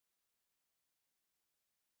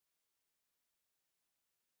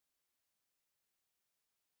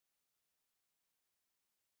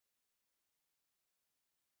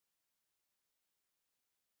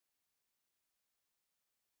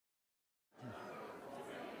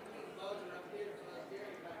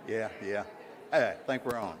Yeah. Hey, I think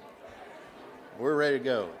we're on. We're ready to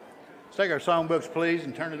go. Let's take our songbooks, please,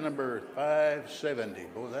 and turn to number 570.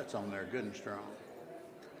 Boy, that's on there good and strong.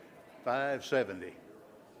 570.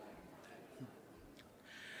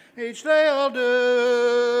 Each day I'll do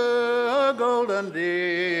a golden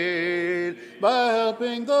deed by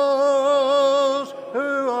helping those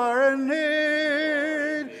who are in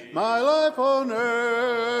need. My life on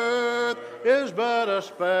earth is but a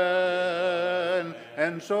span,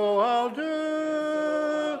 and so I'll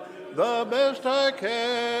do the best I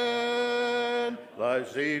can.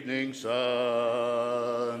 Life's evening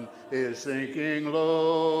sun is sinking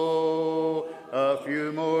low, a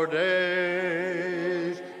few more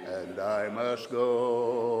days and I must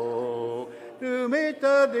go to meet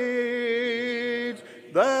the deeds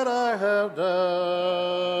that I have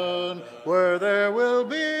done, where there will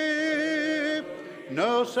be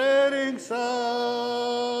no setting sun.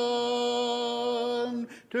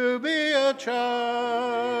 To be a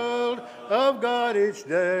child of God each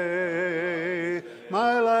day,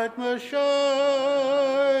 my light must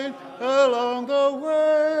shine along the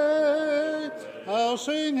way. I'll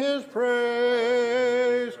sing his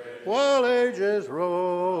praise while ages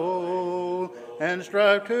roll, and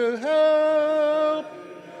strive to help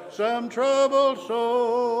some troubled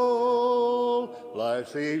soul.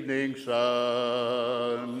 Life's evening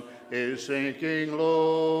sun is sinking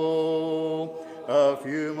low, a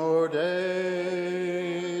few more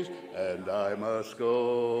days and I must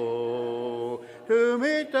go to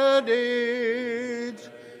meet the deeds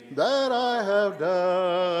that I have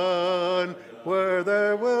done, where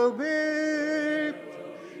there will be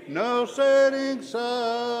no setting sun.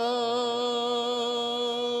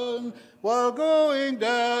 While going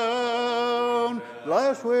down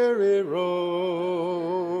life's weary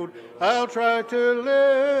road, I'll try to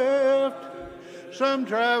lift some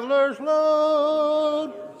traveler's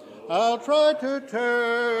load. I'll try to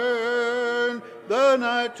turn the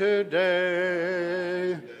night to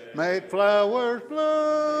day, make flowers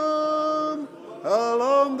bloom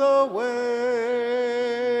along the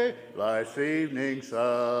way. Life's evening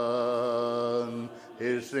sun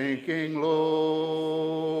is sinking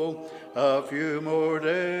low, a few more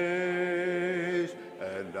days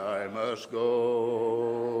and I must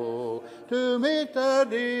go to meet the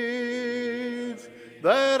deeds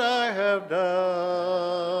that I have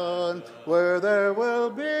done, where there will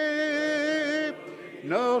be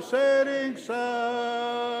no setting sun.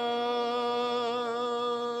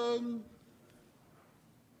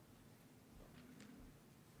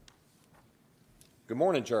 Good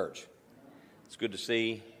morning, church. It's good to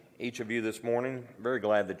see each of you this morning. Very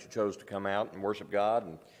glad that you chose to come out and worship God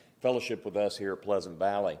and fellowship with us here at Pleasant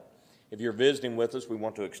Valley. If you're visiting with us, we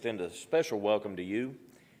want to extend a special welcome to you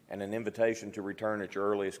and an invitation to return at your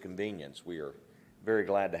earliest convenience. We are very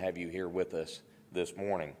glad to have you here with us this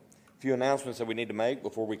morning. A few announcements that we need to make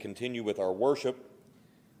before we continue with our worship.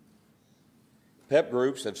 PEP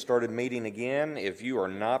groups have started meeting again. If you are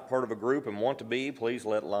not part of a group and want to be, please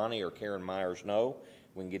let Lonnie or Karen Myers know.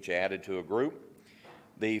 We can get you added to a group.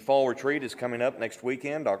 The fall retreat is coming up next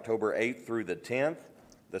weekend, October 8th through the 10th.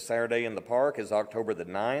 The Saturday in the park is October the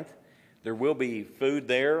 9th. There will be food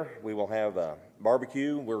there. We will have a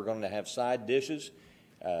barbecue. We're going to have side dishes.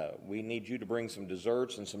 We need you to bring some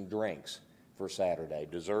desserts and some drinks for Saturday.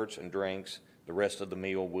 Desserts and drinks. The rest of the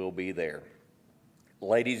meal will be there.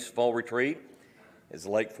 Ladies' fall retreat is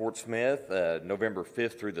Lake Fort Smith, November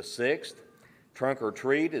 5th through the 6th. Trunk or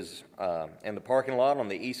treat is in the parking lot on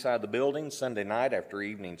the east side of the building, Sunday night after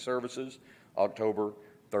evening services, October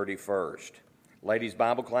 31st. Ladies'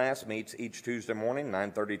 Bible class meets each Tuesday morning,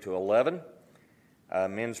 9:30 to 11.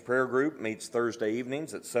 Men's prayer group meets Thursday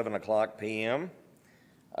evenings at 7 o'clock p.m.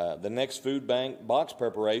 The next food bank box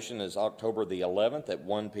preparation is October the 11th at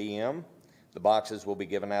 1 p.m. The boxes will be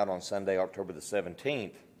given out on Sunday, October the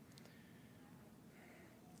 17th.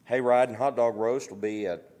 Hayride and hot dog roast will be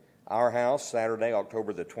at our house Saturday,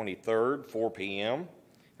 October the 23rd, 4 p.m.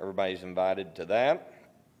 Everybody's invited to that.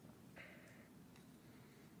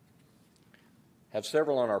 Have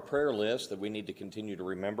several on our prayer list that we need to continue to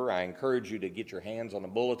remember. I encourage you to get your hands on a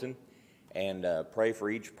bulletin and pray for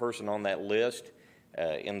each person on that list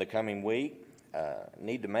in the coming week.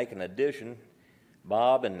 Need to make an addition.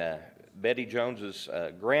 Bob and Betty Jones's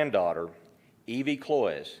granddaughter, Evie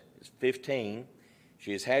Cloyes, is 15.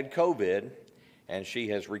 She has had COVID, and she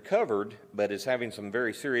has recovered, but is having some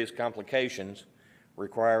very serious complications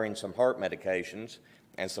requiring some heart medications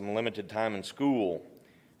and some limited time in school.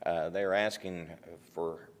 They're asking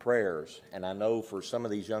for prayers, and I know for some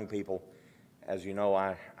of these young people, as you know,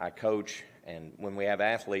 I coach, and when we have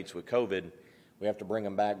athletes with COVID, we have to bring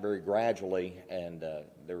them back very gradually, and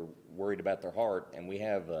they're worried about their heart. And we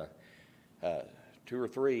have 2 or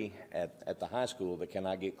 3 at the high school that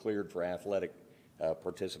cannot get cleared for athletic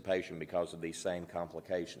participation because of these same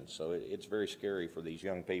complications. So it's very scary for these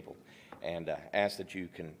young people. And ask that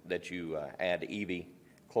you add Evie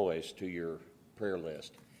Cloyce to your prayer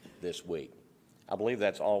list this week. I believe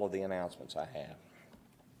that's all of the announcements I have.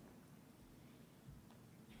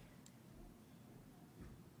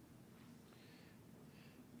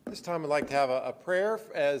 This time I'd like to have a prayer.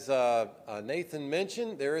 As Nathan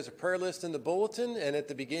mentioned, there is a prayer list in the bulletin, and at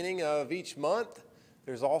the beginning of each month,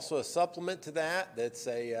 there's also a supplement to that that's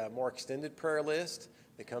a more extended prayer list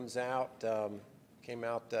that came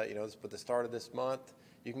out at the start of this month.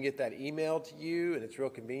 You can get that emailed to you, and it's real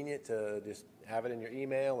convenient to just have it in your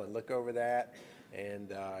email and look over that,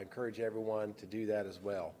 and I encourage everyone to do that as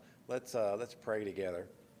well. Let's pray together.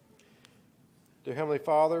 Dear Heavenly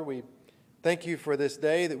Father, we thank you for this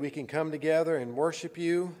day that we can come together and worship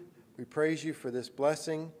you. We praise you for this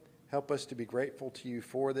blessing. Help us to be grateful to you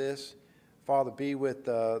for this. Father, be with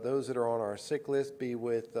those that are on our sick list. Be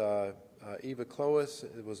with Eva Cloyce.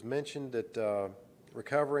 It was mentioned that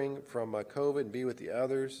recovering from COVID, and be with the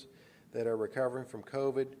others that are recovering from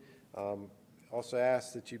COVID. Also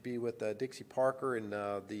ask that you be with Dixie Parker and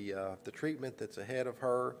the treatment that's ahead of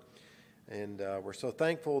her. And we're so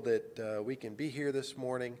thankful that we can be here this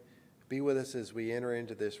morning. Be with us as we enter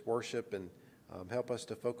into this worship, and help us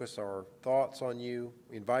to focus our thoughts on you.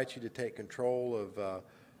 We invite you to take control of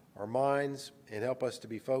our minds and help us to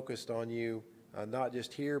be focused on you, not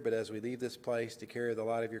just here, but as we leave this place, to carry the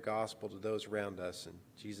light of your gospel to those around us. In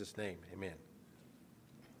Jesus' name, amen.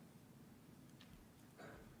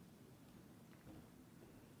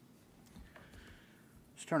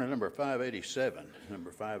 Let's turn to number 587.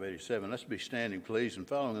 Number 587. Let's be standing, please, and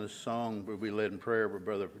following this song will be led in prayer by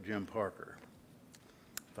Brother Jim Parker.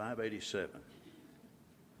 587.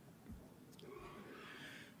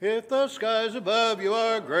 If the skies above you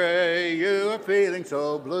are gray, you are feeling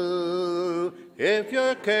so blue. If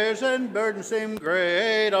your cares and burdens seem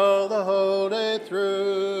great all the whole day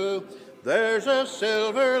through, there's a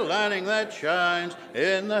silver lining that shines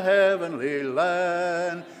in the heavenly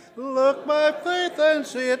land. Look by faith and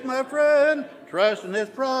see it, my friend. Trust in his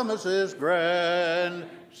promises grand.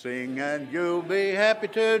 Sing and you'll be happy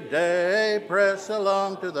today. Press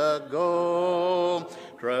along to the goal.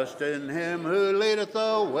 Trust in him who leadeth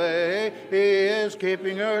the way. He is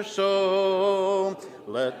keeping your soul.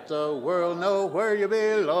 Let the world know where you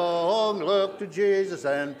belong. Look to Jesus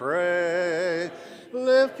and pray.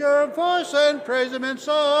 Lift your voice and praise him in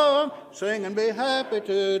song. Sing and be happy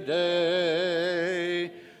today.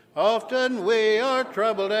 Often we are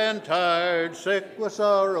troubled and tired, sick with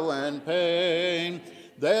sorrow and pain.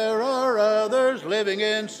 There are others living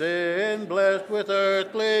in sin, blessed with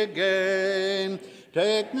earthly gain.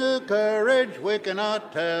 Take new courage, we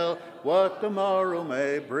cannot tell what tomorrow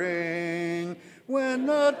may bring. When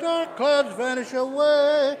the dark clouds vanish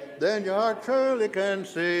away, then your heart surely can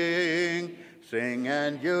sing. Sing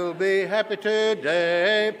and you'll be happy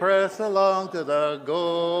today, press along to the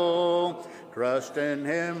goal. Trust in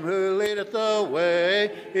him who leadeth the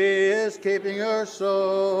way, he is keeping your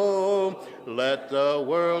soul. Let the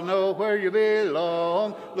world know where you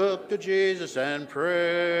belong, look to Jesus and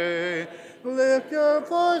pray. Lift your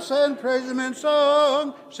voice and praise him in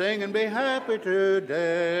song, sing and be happy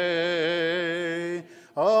today.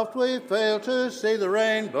 Oft we fail to see the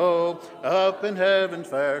rainbow up in heaven's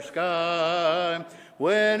fair sky,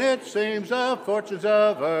 when it seems the fortunes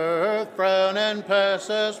of earth frown and pass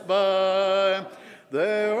us by.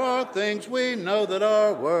 There are things we know that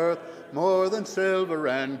are worth more than silver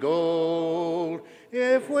and gold.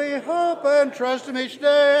 If we hope and trust him each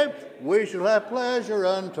day, we shall have pleasure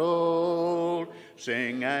untold.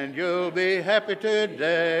 Sing and you'll be happy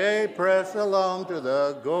today, press along to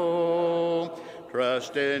the goal.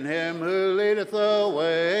 Trust in him who leadeth the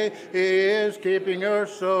way, he is keeping your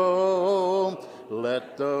soul.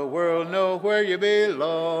 Let the world know where you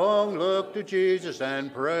belong, look to Jesus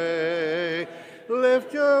and pray.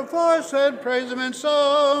 Lift your voice and praise him in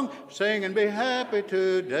song, sing and be happy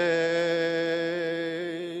today.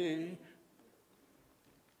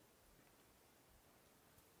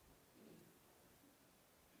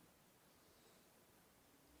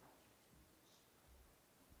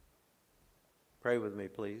 Pray with me,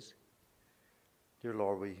 please. Dear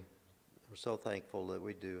Lord, we are so thankful that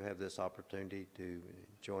we do have this opportunity to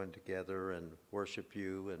join together and worship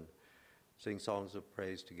you and sing songs of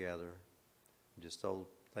praise together. I'm just so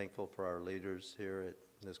thankful for our leaders here at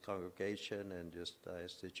this congregation, and just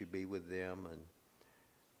ask that you be with them and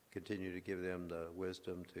continue to give them the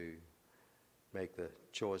wisdom to make the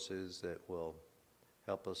choices that will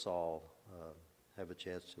help us all have a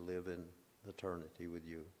chance to live in eternity with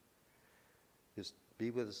you. Just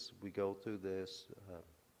be with us as we go through this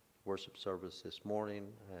worship service this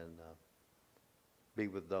morning, and be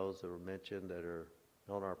with those that were mentioned that are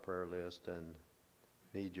on our prayer list and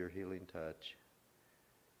need your healing touch.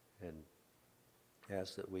 And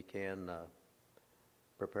ask that we can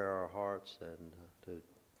prepare our hearts and to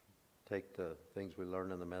take the things we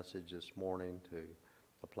learned in the message this morning to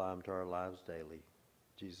apply them to our lives daily.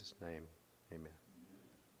 In Jesus' name, amen.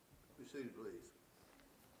 Be seated, please.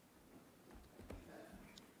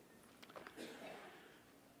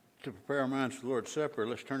 To prepare our minds for the Lord's Supper,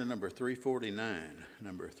 let's turn to number 349.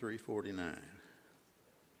 Number 349.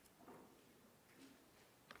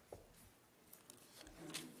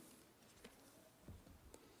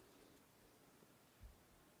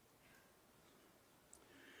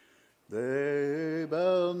 They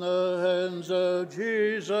bound the hands of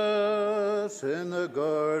Jesus in the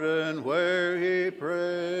garden where he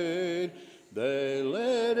prayed. They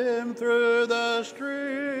led him through the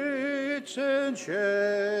streets in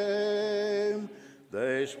shame.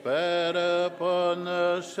 They spat upon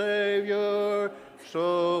the Savior,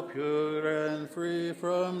 so pure and free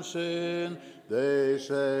from sin. They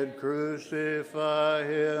said, "Crucify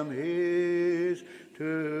him, he's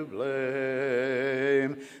to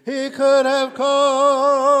blame." He could have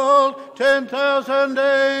called 10,000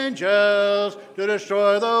 angels to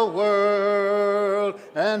destroy the world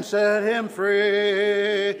and set him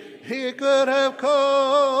free. He could have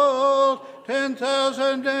called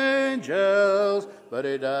 10,000 angels, but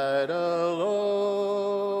he died alone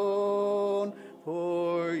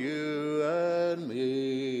for you and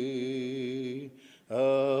me.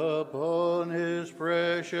 Upon his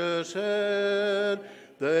precious head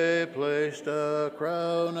they placed a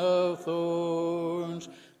crown of thorns.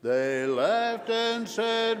 They laughed and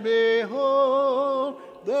said, "Behold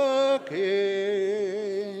the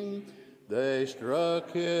King." They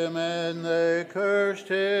struck him and they cursed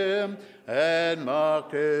him and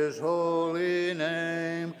mocked his holy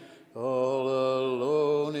name. All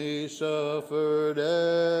alone he suffered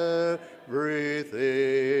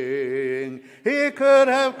everything. He could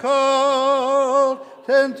have called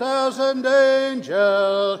 10,000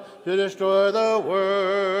 angels to destroy the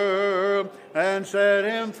world and set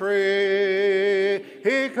him free.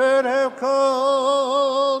 He could have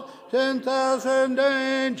called 10,000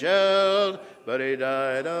 angels, but he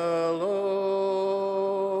died alone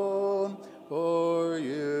for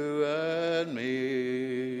you and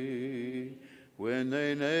me. When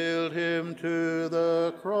they nailed him to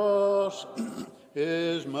the cross,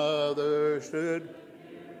 his mother stood.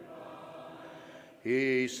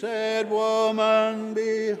 He said, "Woman,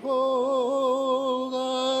 behold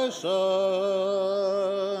thy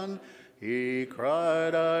son." He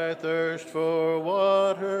cried, "I thirst for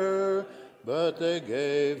water," but they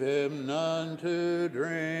gave him none to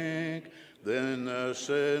drink. Then the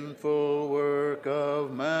sinful work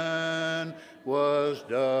of man was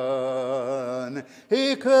done.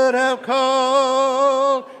 He could have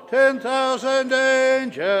called 10,000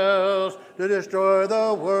 angels to destroy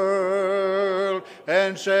the world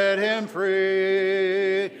and set him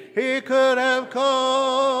free. He could have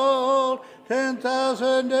called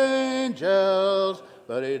 10,000 angels,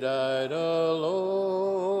 but he died alone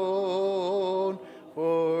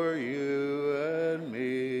for you and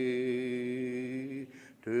me.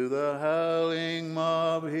 To the howling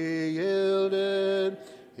mob he yielded.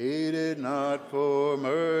 He did not for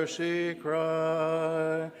mercy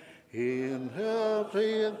cry. He helped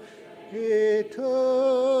him. He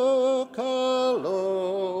took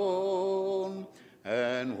alone,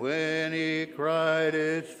 and when he cried,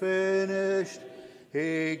 "It's finished,"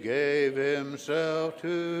 he gave himself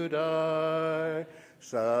to die.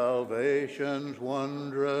 Salvation's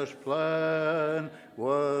wondrous plan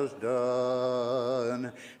was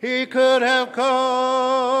done. He could have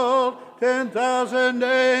called 10,000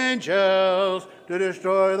 angels to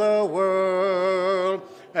destroy the world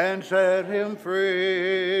and set him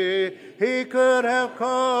free. He could have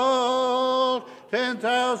called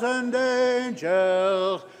 10,000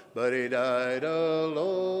 angels, but he died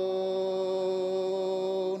alone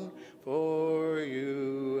for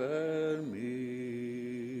you and me.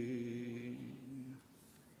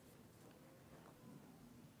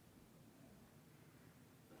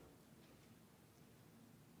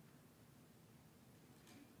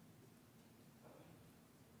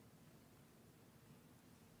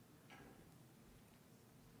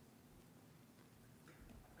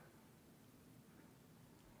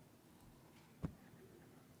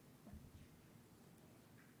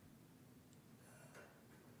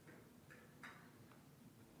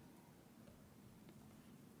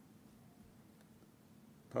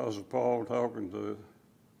 Apostle Paul talking to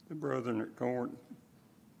the brethren at Corinth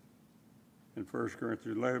in 1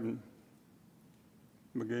 Corinthians 11,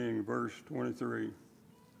 beginning verse 23.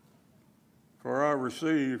 For I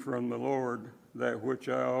received from the Lord that which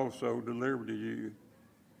I also delivered to you,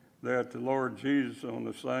 that the Lord Jesus on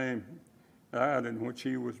the same night in which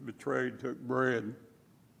he was betrayed took bread.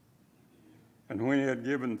 And when he had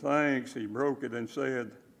given thanks, he broke it and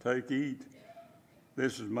said, Take, eat.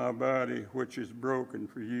 This is my body, which is broken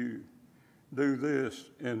for you. Do this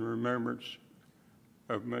in remembrance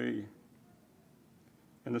of me.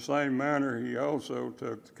 In the same manner, he also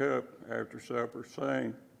took the cup after supper,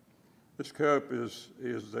 saying, This cup is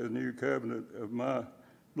the new covenant of my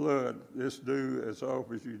blood. This do as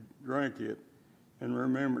often as you drink it in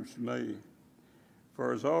remembrance of me.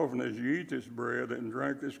 For as often as you eat this bread and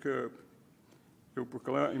drink this cup, you'll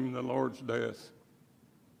proclaim the Lord's death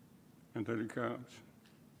until he comes.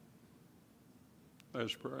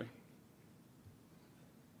 Let's pray.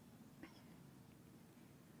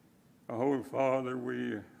 Our Holy Father,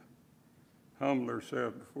 we humble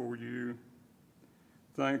ourselves before you,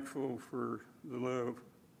 thankful for the love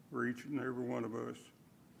for each and every one of us.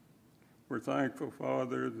 We're thankful,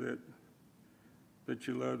 Father, that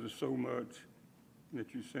you loved us so much,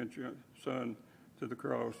 that you sent your Son to the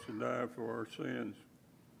cross to die for our sins.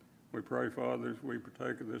 We pray, Father, as we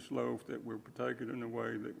partake of this loaf, that we'll partake it in a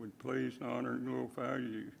way that would please, honor, and glorify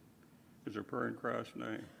you. Is our prayer in Christ's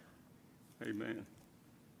name. Amen.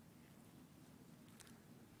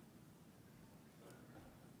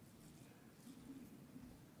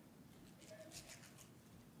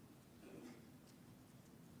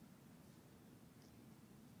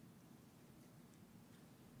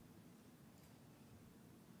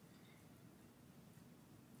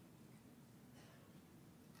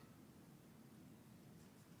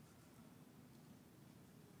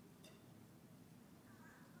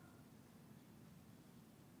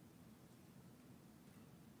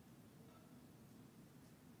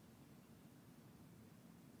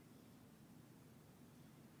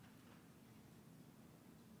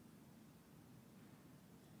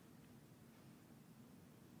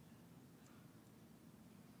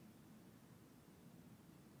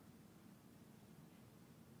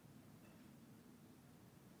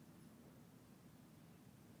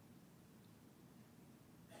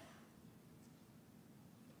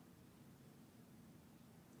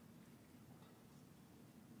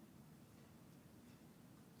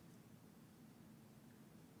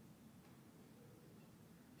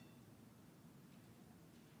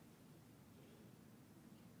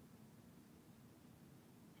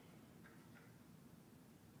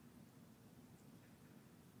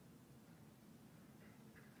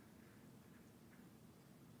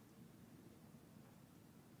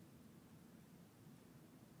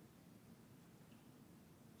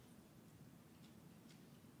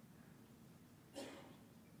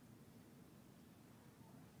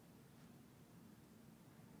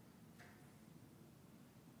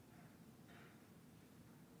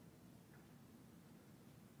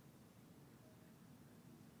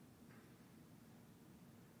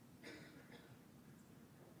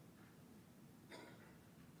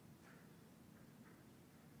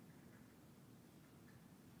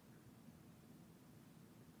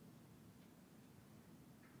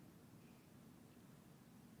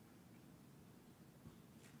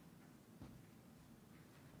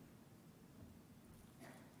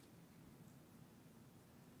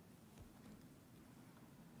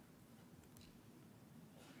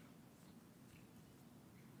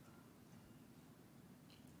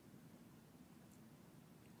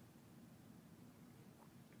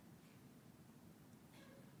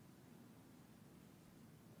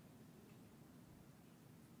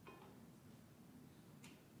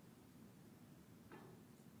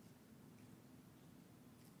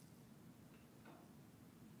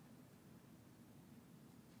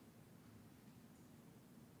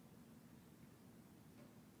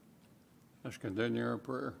 Let's continue our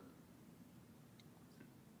prayer.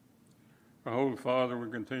 Our Holy Father, we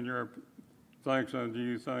continue our thanks unto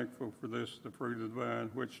you, thankful for this, the fruit of the vine,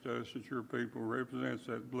 which to us as your people represents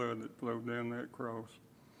that blood that flowed down that cross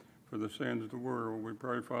for the sins of the world. We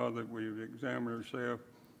pray, Father, that we examine ourselves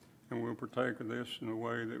and we'll partake of this in a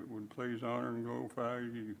way that would please, honor, and glorify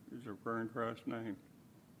you. Is our prayer in Christ's name.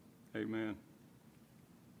 Amen.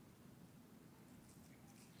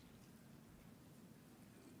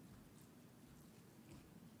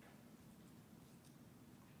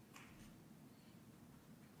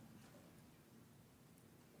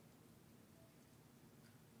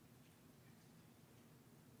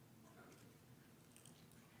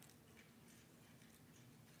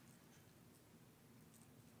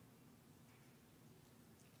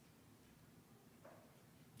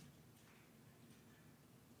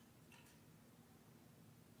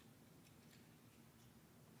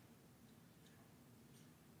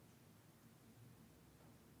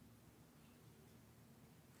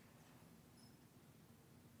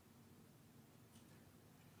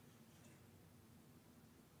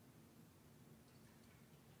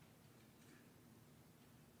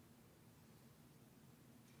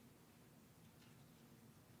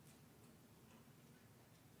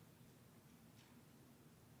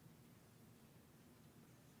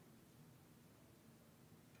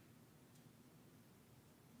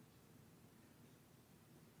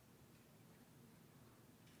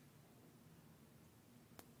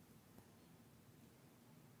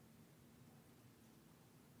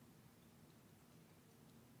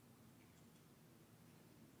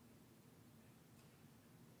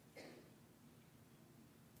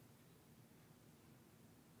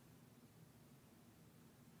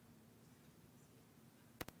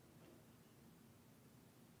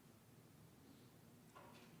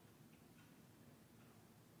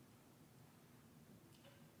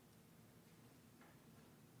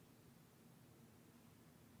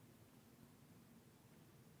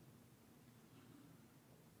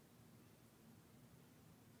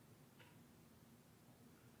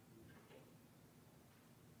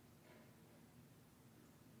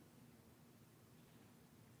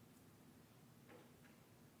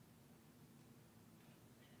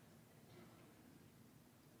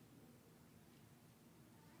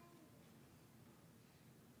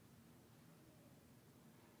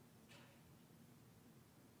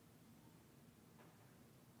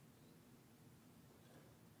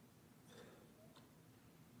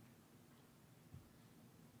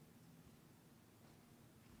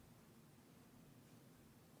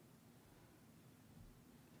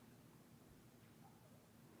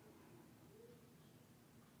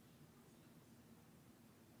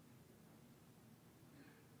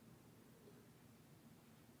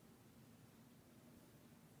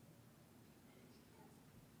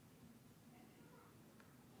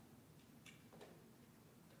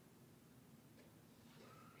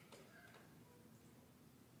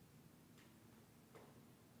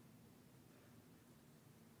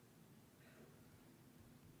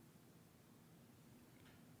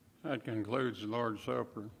 That concludes the Lord's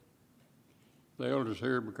Supper. The elders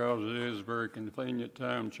here, because it is a very convenient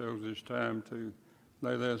time, chose this time to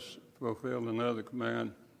let us fulfill another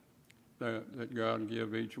command that God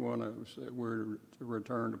give each one of us, that we're to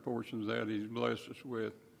return the portions that He's blessed us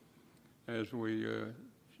with as we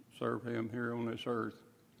serve Him here on this earth.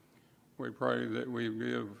 We pray that we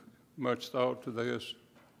give much thought to this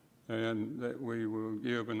and that we will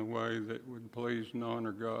give in a way that would please and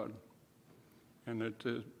honor God, and that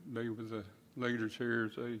to be with the leaders here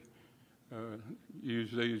as they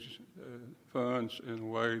use these funds in a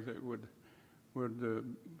way that would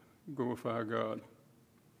glorify God.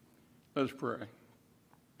 Let's pray.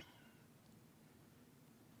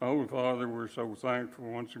 Holy Father, we're so thankful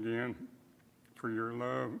once again for your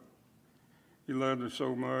love. You loved us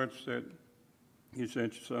so much that you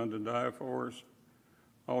sent your Son to die for us.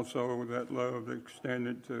 Also, that love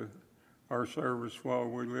extended to our service while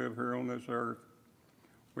we live here on this earth.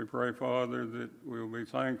 We pray, Father, that we'll be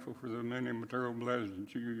thankful for the many material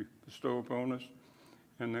blessings you bestow upon us,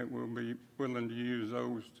 and that we'll be willing to use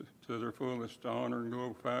those to their fullest to honor and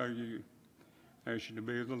glorify you. I ask you to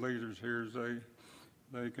be the leaders here as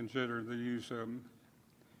they consider the use of them.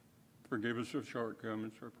 Forgive us of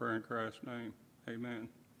shortcomings. I pray in Christ's name. Amen.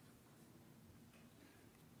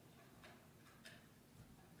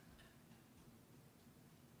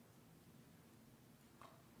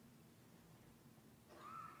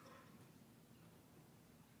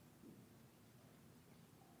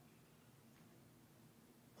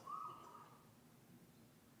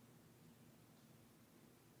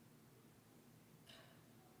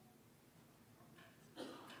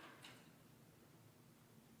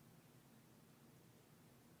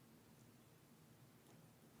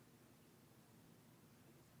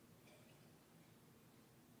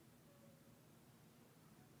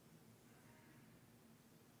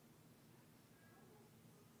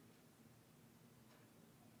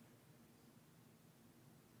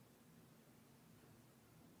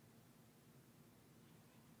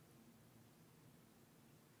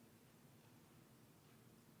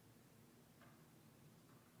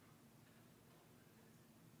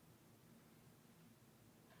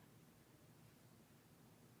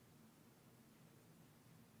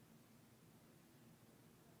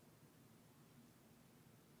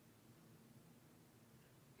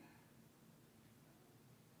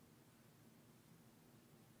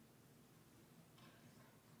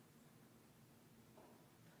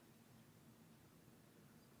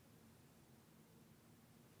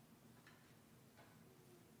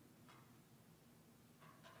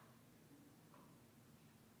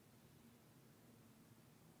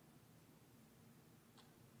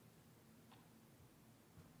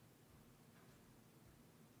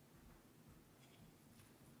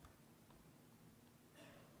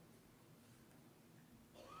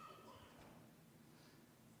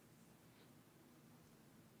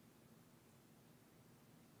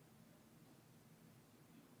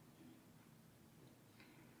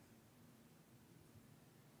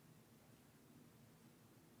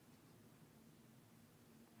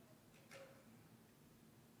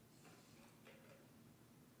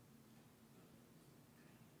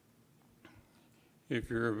 If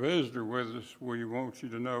you're a visitor with us, we want you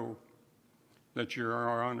to know that you're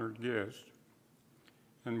our honored guest.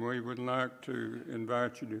 And we would like to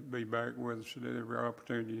invite you to be back with us at every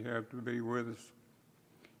opportunity you have to be with us.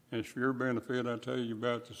 And for your benefit, I'll tell you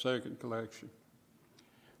about the second collection.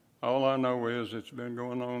 All I know is it's been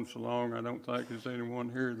going on so long, I don't think there's anyone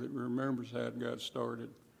here that remembers how it got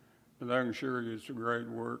started. But I can assure you it's a great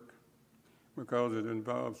work because it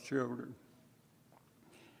involves children.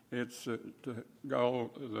 It's the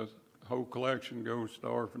whole collection goes to the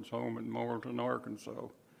Orphans Home in Morrilton, Arkansas,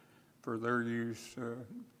 for their use,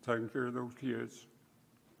 taking care of those kids.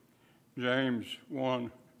 James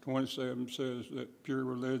 1:27 says that pure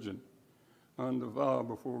religion, undefiled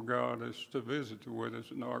before God, is to visit the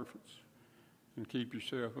widows and orphans and keep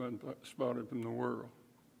yourself unspotted from the world.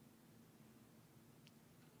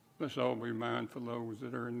 Let's all be mindful of those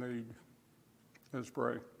that are in need. Let's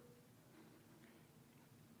pray.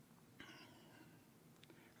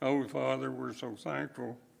 Holy Father, we're so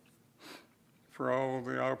thankful for all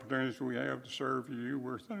the opportunities we have to serve you.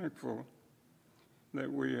 We're thankful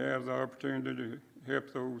that we have the opportunity to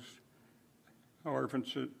help those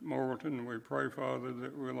orphans at Morrilton. We pray, Father,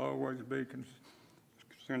 that we'll always be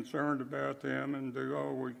concerned about them and do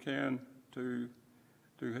all we can to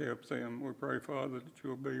help them. We pray, Father, that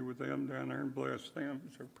you'll be with them down there and bless them.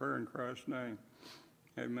 It's our prayer in Christ's name.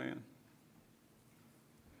 Amen.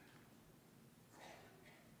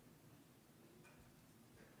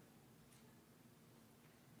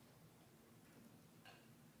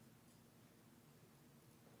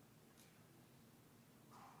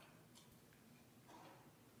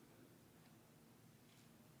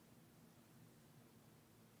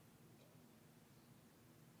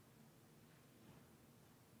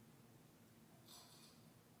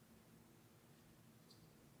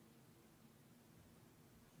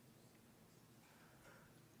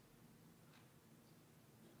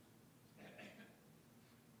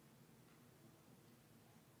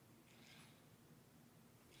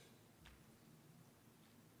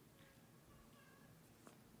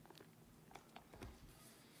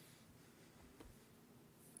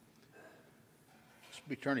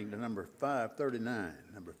 Be turning to number 539.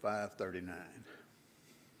 Number 539.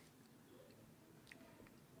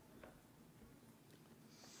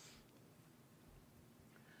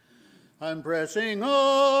 I'm pressing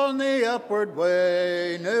on the upward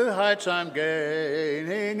way, new heights I'm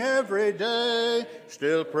gaining every day,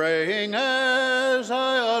 still praying as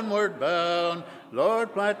I onward bound.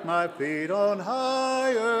 Lord, plant my feet on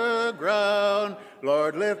higher ground.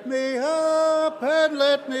 Lord, lift me up and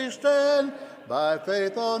let me stand by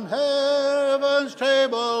faith on heaven's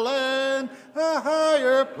tableland, a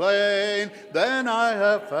higher plane than I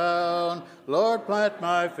have found. Lord, plant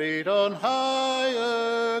my feet on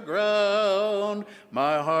higher ground.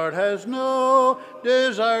 My heart has no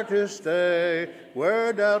desire to stay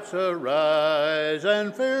where doubts arise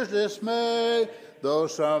and fears dismay. Though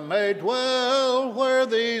some may dwell where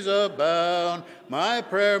these abound, my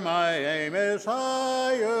prayer, my aim is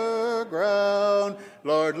higher ground.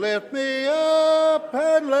 Lord, lift me up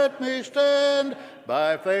and let me stand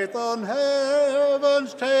by faith on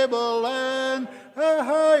heaven's tableland, a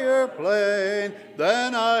higher plane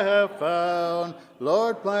than I have found.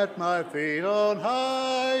 Lord, plant my feet on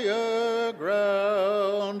higher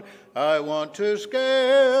ground. I want to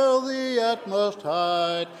scale the utmost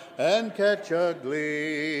height and catch a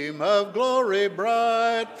gleam of glory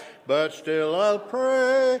bright, but still I'll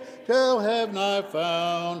pray till heaven I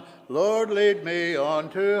found. Lord, lead me on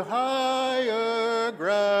to higher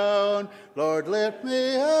ground. Lord, lift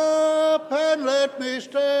me up and let me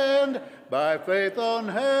stand by faith on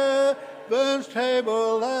heaven's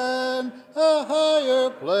tableland, a higher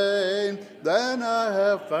plane than I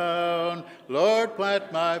have found. Lord,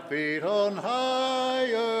 plant my feet on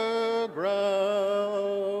higher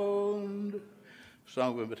ground.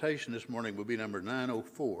 Song of invitation this morning will be number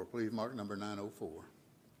 904. Please mark number 904.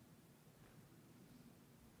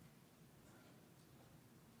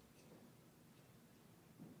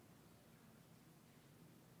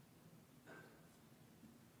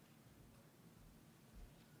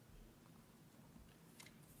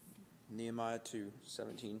 Nehemiah 2,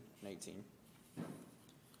 17 and 18.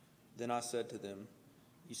 Then I said to them,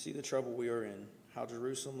 you see the trouble we are in, how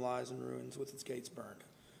Jerusalem lies in ruins with its gates burned.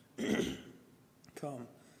 Come,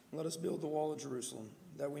 let us build the wall of Jerusalem,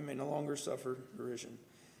 that we may no longer suffer derision.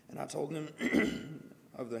 And I told them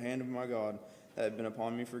of the hand of my God that had been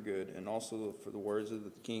upon me for good, and also for the words of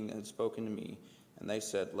the king that had spoken to me. And they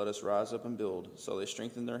said, let us rise up and build. So they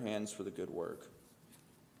strengthened their hands for the good work.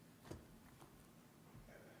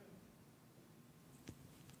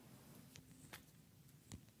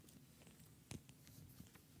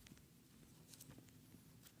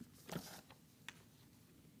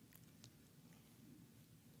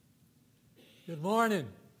 Good morning.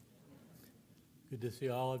 Good to see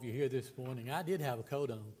all of you here this morning. I did have a coat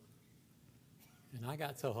on, and I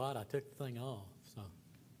got so hot I took the thing off, so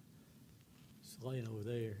it's laying over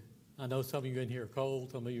there. I know some of you in here are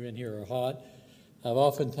cold, some of you in here are hot. I've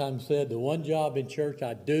oftentimes said the one job in church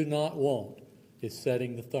I do not want is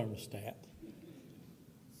setting the thermostat.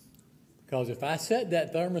 Because if I set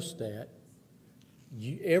that thermostat,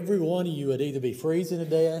 every one of you would either be freezing to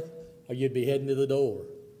death or you'd be heading to the door.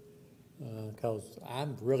 Because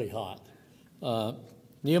I'm really hot.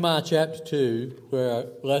 Nehemiah chapter 2, where our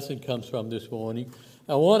lesson comes from this morning.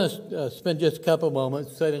 I want to spend just a couple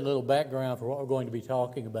moments setting a little background for what we're going to be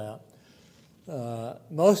talking about.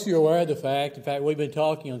 Most of you are aware of the fact, in fact, we've been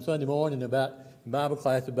talking on Sunday morning about in Bible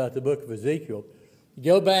class about the book of Ezekiel. You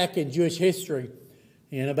go back in Jewish history,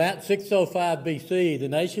 in about 605 BC, the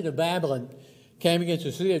nation of Babylon came against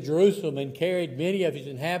the city of Jerusalem and carried many of its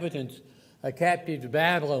inhabitants captive to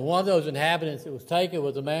Babylon. One of those inhabitants that was taken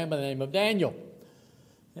was a man by the name of Daniel.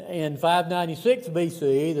 In 596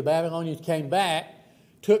 BC, the Babylonians came back,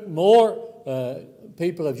 took more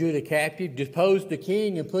people of Judah captive, deposed the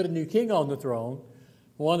king, and put a new king on the throne.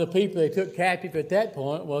 One of the people they took captive at that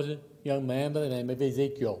point was a young man by the name of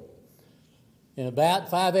Ezekiel. In about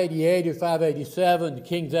 588 or 587, the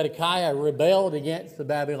king Zedekiah rebelled against the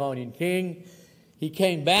Babylonian king. He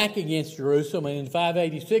came back against Jerusalem, and in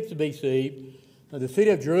 586 BC, the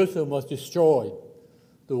city of Jerusalem was destroyed.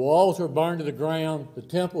 The walls were burned to the ground, the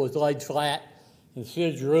temple was laid flat, and the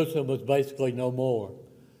city of Jerusalem was basically no more.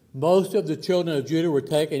 Most of the children of Judah were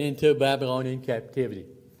taken into Babylonian captivity.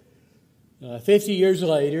 50 years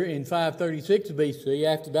later, in 536 BC,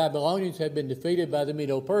 after the Babylonians had been defeated by the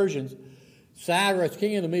Medo-Persians, Cyrus,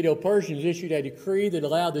 king of the Medo-Persians, issued a decree that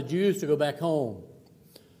allowed the Jews to go back home.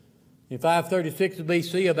 In 536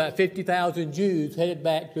 BC, about 50,000 Jews headed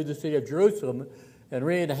back to the city of Jerusalem and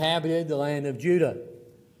re-inhabited the land of Judah.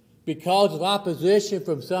 Because of opposition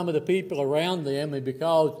from some of the people around them, and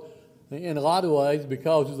because, in a lot of ways,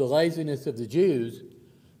 because of the laziness of the Jews,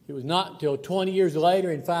 It was not until 20 years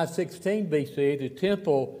later in 516 BC the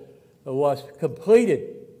temple was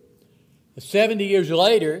completed. 70 years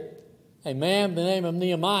later, a man by the name of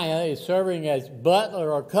Nehemiah is serving as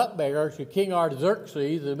butler or cupbearer to King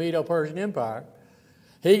Artaxerxes of the Medo-Persian Empire.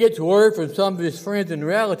 He gets word from some of his friends and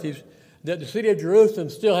relatives that the city of Jerusalem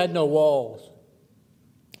still had no walls.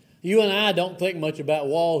 You and I don't think much about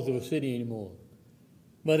walls of a city anymore.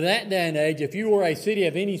 But in that day and age, if you were a city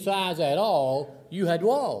of any size at all, you had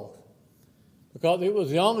walls, because it was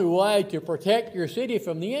the only way to protect your city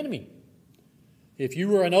from the enemy. If you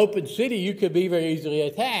were an open city, you could be very easily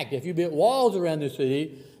attacked. If you built walls around the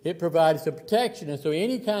city, it provided some protection. And so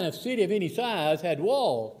any kind of city of any size had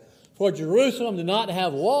walls. For Jerusalem to not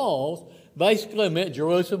have walls basically meant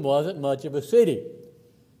Jerusalem wasn't much of a city.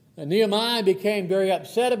 And Nehemiah became very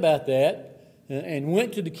upset about that and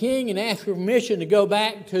went to the king and asked for permission to go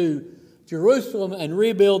back to Jerusalem and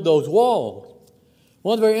rebuild those walls.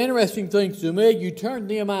 One of the very interesting things to me, you turn to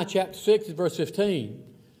Nehemiah chapter 6 and verse 15,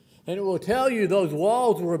 and it will tell you those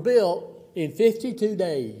walls were built in 52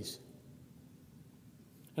 days.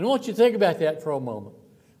 And I want you to think about that for a moment.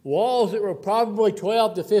 Walls that were probably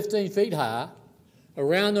 12 to 15 feet high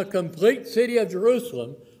around the complete city of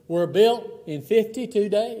Jerusalem were built in 52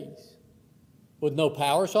 days with no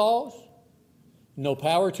power saws, no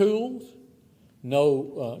power tools,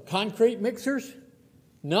 no concrete mixers,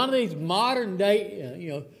 none of these modern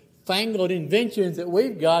day, fangled inventions that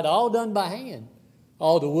we've got, all done by hand.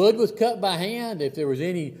 All the wood was cut by hand. If there was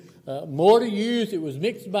any mortar used, it was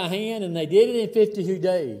mixed by hand, and they did it in 52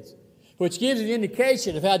 days, which gives an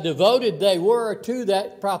indication of how devoted they were to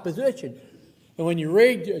that proposition. And when you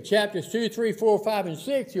read chapters 2, 3, 4, 5, and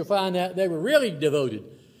 6, you'll find out they were really devoted.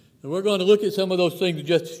 And we're going to look at some of those things in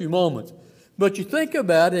just a few moments. But you think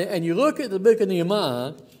about it, and you look at the book of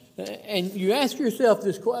Nehemiah, and you ask yourself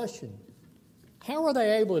this question: how were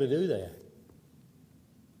they able to do that?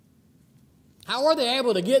 How were they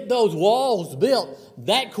able to get those walls built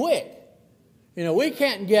that quick? We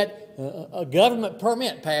can't get a government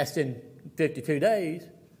permit passed in 52 days,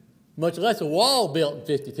 much less a wall built in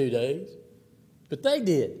 52 days. But they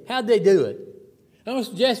did. How'd they do it? I'm going to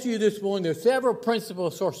suggest to you this morning there are several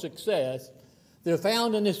principles for success that are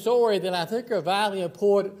found in this story that I think are vitally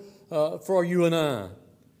important for you and I.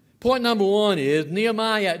 Point number one is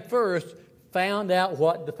Nehemiah at first found out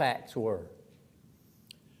what the facts were.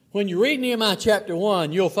 When you read Nehemiah chapter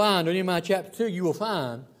 1, you'll find, or Nehemiah chapter 2, you will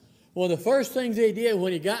find, one of the first things he did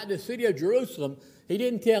when he got to the city of Jerusalem, he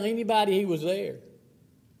didn't tell anybody he was there.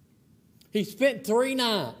 He spent 3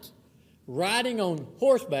 nights riding on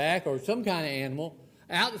horseback or some kind of animal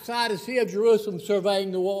outside the city of Jerusalem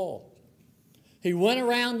surveying the wall. He went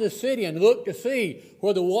around the city and looked to see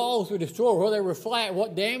where the walls were destroyed, where they were flat,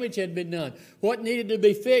 what damage had been done, what needed to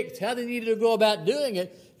be fixed, how they needed to go about doing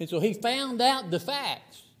it. And so he found out the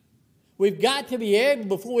facts. We've got to be able,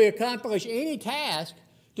 before we accomplish any task,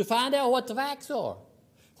 to find out what the facts are.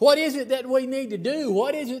 What is it that we need to do?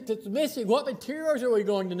 What is it that's missing? What materials are we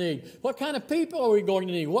going to need? What kind of people are we going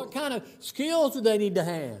to need? What kind of skills do they need to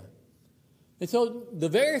have? And so the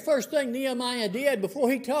very first thing Nehemiah did before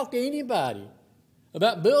he talked to anybody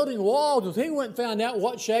about building walls was he went and found out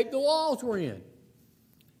what shape the walls were in. And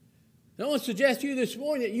I want to suggest to you this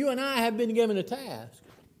morning that you and I have been given a task.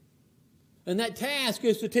 And that task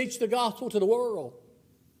is to teach the gospel to the world.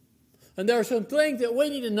 And there are some things that we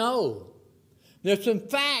need to know. There's some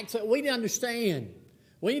facts that we need to understand.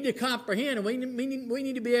 We need to comprehend, and we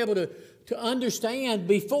need to be able to understand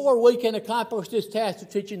before we can accomplish this task of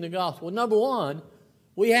teaching the gospel. Number one,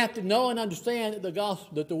 we have to know and understand that the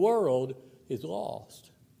gospel, that the world is lost.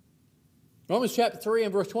 Romans chapter 3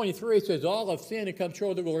 and verse 23 says, all have sinned and come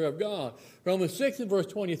short of the glory of God. Romans 6 and verse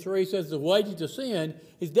 23 says, the wages of sin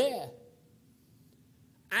is death.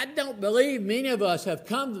 I don't believe many of us have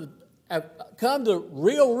come to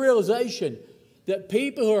real realization that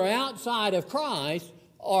people who are outside of Christ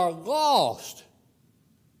are lost.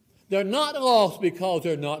 They're not lost because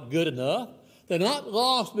they're not good enough. They're not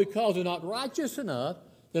lost because they're not righteous enough.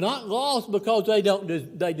 They're not lost because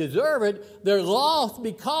they deserve it. They're lost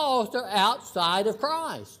because they're outside of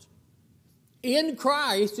Christ. In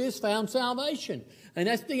Christ is found salvation. And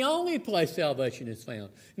that's the only place salvation is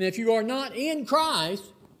found. And if you are not in Christ,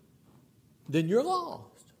 then you're lost.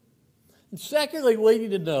 And secondly, we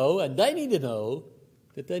need to know, and they need to know,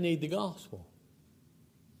 that they need the gospel.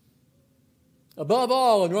 Above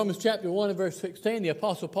all, in Romans chapter 1 and verse 16, the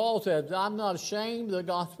Apostle Paul says, I'm not ashamed of the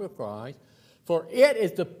gospel of Christ, for it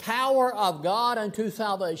is the power of God unto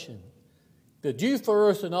salvation, the Jew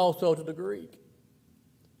first and also to the Greek.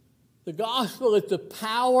 The gospel is the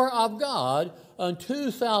power of God unto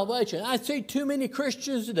salvation. I see too many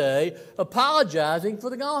Christians today apologizing for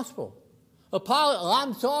the gospel.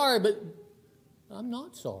 I'm sorry, but I'm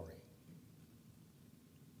not sorry.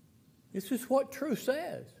 This is what truth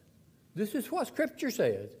says. This is what Scripture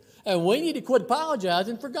says. And we need to quit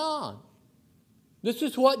apologizing for God. This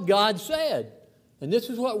is what God said. And this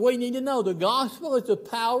is what we need to know. The gospel is the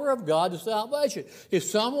power of God to salvation. If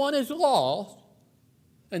someone is lost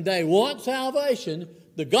and they want salvation,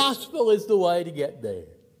 the gospel is the way to get there.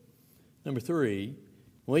 Number 3,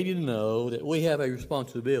 we need to know that we have a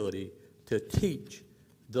responsibility to teach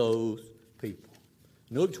those people.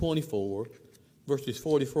 In Luke 24, verses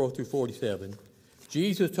 44 through 47,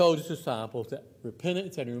 Jesus told his disciples that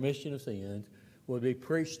repentance and remission of sins would be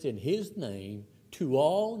preached in his name to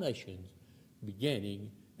all nations,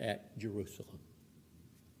 beginning at Jerusalem.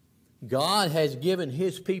 God has given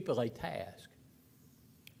his people a task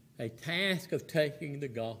of taking the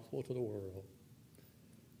gospel to the world.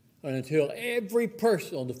 And until every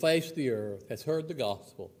person on the face of the earth has heard the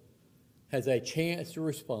gospel, has a chance to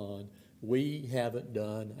respond, we haven't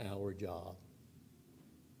done our job.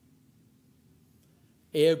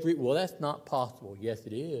 Well, that's not possible. Yes,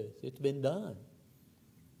 it is. It's been done.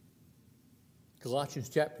 Colossians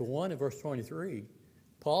chapter 1 and verse 23,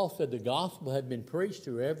 Paul said the gospel had been preached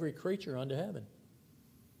to every creature under heaven.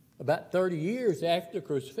 About 30 years after the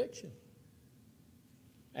crucifixion,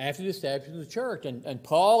 after the establishment of the church. And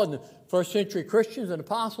Paul and the first century Christians and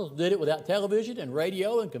apostles did it without television and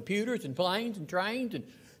radio and computers and planes and trains and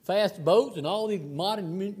fast boats and all these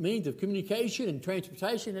modern means of communication and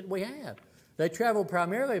transportation that we have. They traveled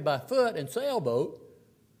primarily by foot and sailboat,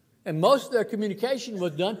 and most of their communication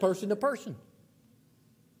was done person to person.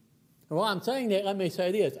 And while I'm saying that, let me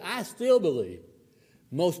say this. I still believe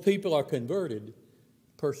most people are converted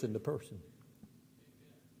person to person.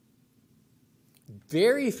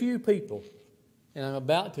 Very few people, and I'm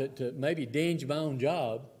about to maybe dinge my own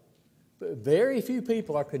job, but very few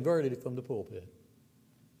people are converted from the pulpit.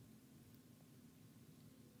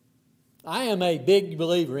 I am a big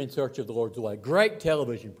believer in Search of the Lord's Way. Great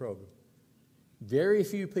television program. Very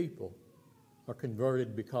few people are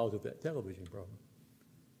converted because of that television program.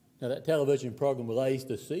 Now, that television program lays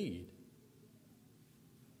the seed.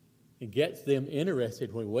 It gets them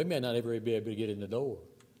interested when we may not ever be able to get in the door.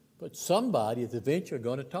 But somebody is eventually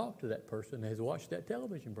going to talk to that person that has watched that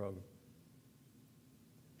television program.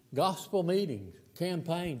 Gospel meetings,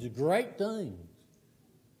 campaigns, great things.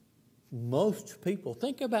 Most people,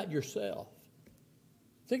 think about yourself.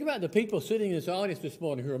 Think about the people sitting in this audience this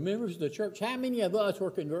morning who are members of the church. How many of us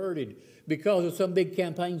were converted because of some big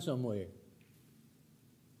campaign somewhere?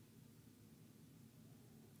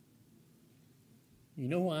 You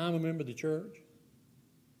know why I'm a member of the church?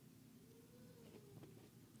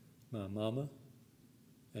 My mama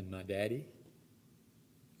and my daddy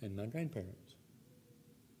and my grandparents.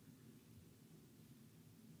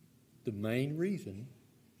 The main reason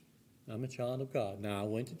I'm a child of God. Now, I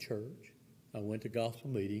went to church. I went to gospel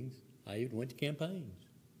meetings. I even went to campaigns.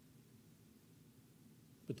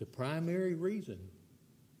 But the primary reason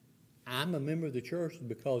I'm a member of the church is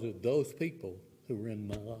because of those people who were in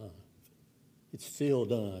my life. It's still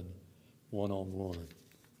done one-on-one.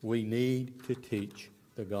 We need to teach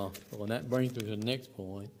the gospel. And that brings us to the next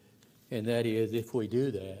point, and that is if we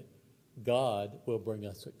do that, God will bring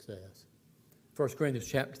us success. 1 Corinthians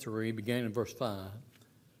chapter 3, beginning in verse 5,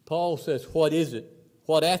 Paul says, what is it?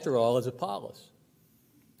 What, after all, is Apollos?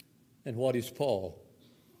 And what is Paul?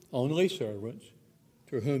 Only servants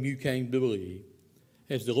through whom you came to believe.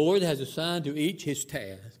 As the Lord has assigned to each his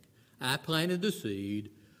task, I planted the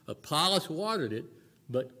seed, Apollos watered it,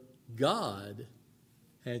 but God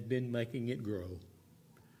has been making it grow.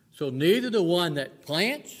 So neither the one that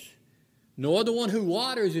plants nor the one who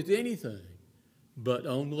waters is anything, but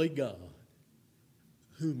only God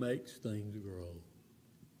who makes things grow.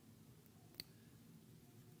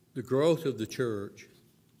 The growth of the church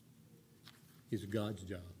is God's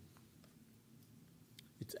job.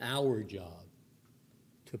 It's our job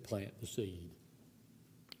to plant the seed.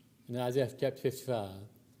 In Isaiah chapter 55,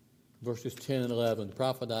 verses 10 and 11, the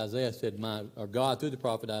prophet Isaiah said, God through the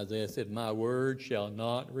prophet Isaiah said, my word shall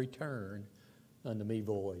not return unto me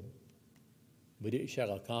void, but it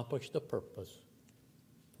shall accomplish the purpose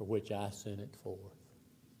for which I sent it forth.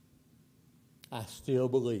 I still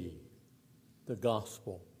believe the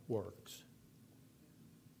gospel works.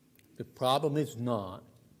 The problem is not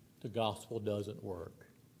the gospel doesn't work.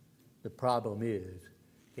 The problem is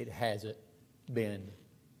it hasn't been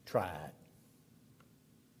tried.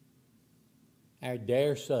 I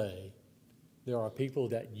dare say there are people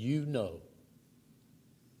that you know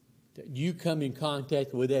that you come in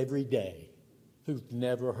contact with every day who've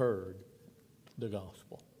never heard the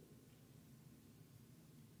gospel.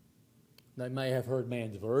 They may have heard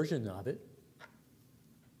man's version of it.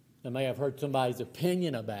 They may have heard somebody's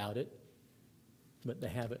opinion about it, but they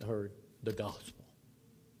haven't heard the gospel.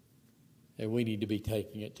 And we need to be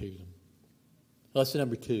taking it to them. Lesson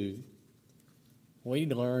number 2, we need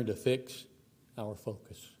to learn to fix our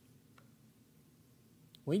focus.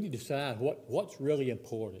 We need to decide what's really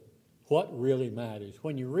important, what really matters.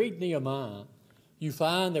 When you read Nehemiah, you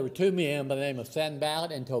find there were 2 men by the name of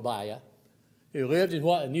Sanballat and Tobiah who lived in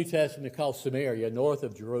what the New Testament calls Samaria, north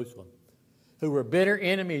of Jerusalem, who were bitter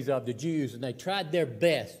enemies of the Jews, and they tried their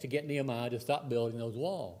best to get Nehemiah to stop building those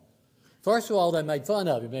walls. First of all, they made fun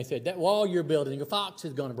of him. They said, that wall you're building, a fox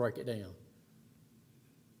is going to break it down.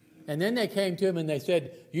 And then they came to him and they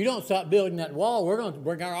said, you don't stop building that wall, we're going to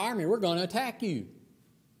bring our army, we're going to attack you.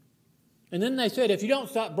 And then they said, if you don't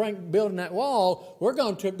stop building that wall, we're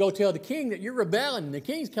going to go tell the king that you're rebelling and the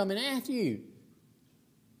king's coming after you.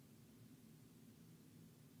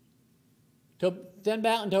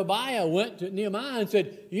 Sanballat and Tobiah went to Nehemiah and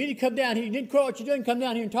said, you need to come down here. You need to quit what you're doing, come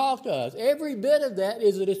down here and talk to us. Every bit of that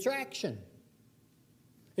is a distraction.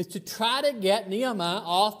 It's to try to get Nehemiah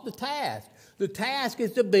off the task. The task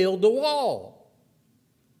is to build the wall.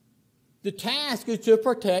 The task is to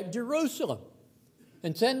protect Jerusalem.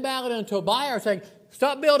 And Sanballat and Tobiah are saying,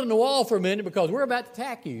 stop building the wall for a minute because we're about to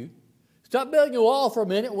attack you. Stop building the wall for a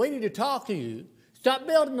minute. We need to talk to you. Stop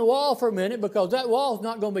building the wall for a minute because that wall's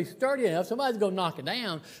not going to be sturdy enough. Somebody's going to knock it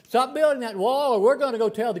down. Stop building that wall or we're going to go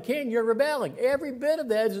tell the king you're rebelling. Every bit of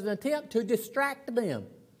that is an attempt to distract them,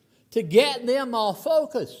 to get them off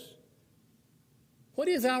focus. What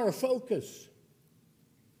is our focus?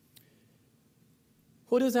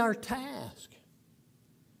 What is our task?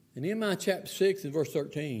 In Nehemiah chapter 6 and verse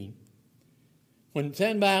 13, when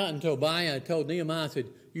Sanballat and Tobiah told Nehemiah, said,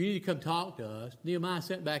 you need to come talk to us, Nehemiah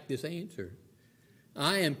sent back this answer.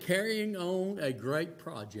 I am carrying on a great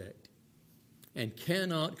project and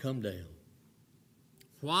cannot come down.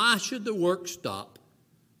 Why should the work stop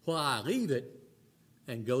while I leave it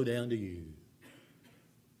and go down to you?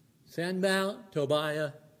 Sanballat,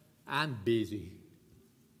 Tobiah, I'm busy.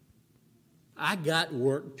 I got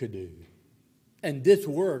work to do. And this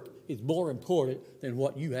work is more important than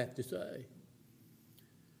what you have to say.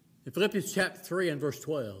 In Philippians chapter 3 and verse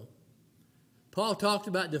 12, Paul talked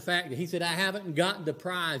about the fact that he said, I haven't gotten the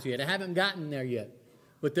prize yet. I haven't gotten there yet.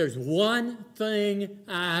 But there's one thing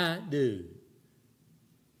I do.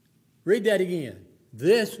 Read that again.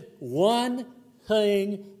 This one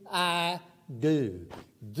thing I do.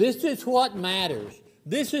 This is what matters.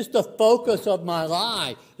 This is the focus of my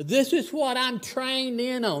life. This is what I'm trained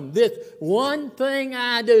in on. This one thing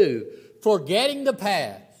I do. Forgetting the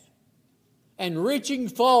past and reaching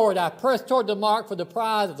forward, I press toward the mark for the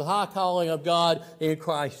prize of the high calling of God in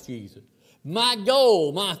Christ Jesus. My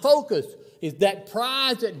goal, my focus is that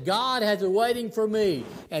prize that God has awaiting for me.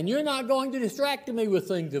 And you're not going to distract me with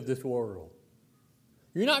things of this world.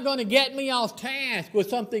 You're not going to get me off task with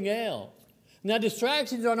something else. Now,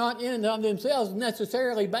 distractions are not in and of themselves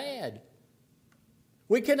necessarily bad.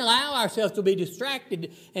 We can allow ourselves to be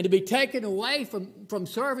distracted and to be taken away from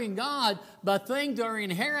serving God by things that are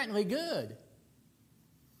inherently good.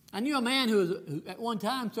 I knew a man who at one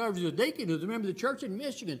time served as a deacon who was a member of the church in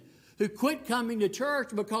Michigan who quit coming to church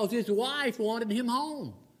because his wife wanted him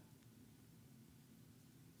home.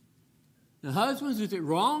 Now, husbands, is it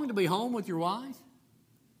wrong to be home with your wife?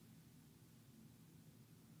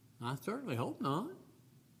 I certainly hope not.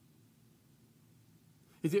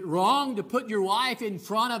 Is it wrong to put your wife in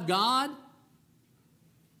front of God?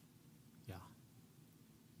 Yeah.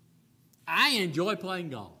 I enjoy playing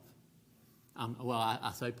golf.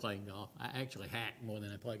 I say playing golf. I actually hack more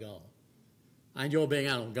than I play golf. I enjoy being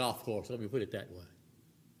out on a golf course, let me put it that way.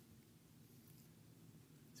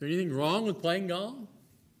 Is there anything wrong with playing golf?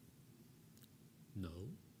 No.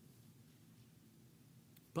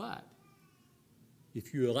 But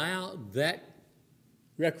if you allow that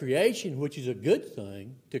recreation, which is a good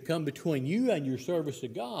thing, to come between you and your service to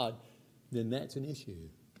God, then that's an issue.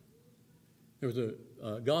 There was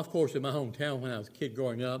a golf course in my hometown when I was a kid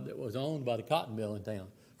growing up that was owned by the cotton mill in town.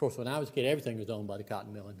 Of course, when I was a kid, everything was owned by the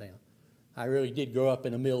cotton mill in town. I really did grow up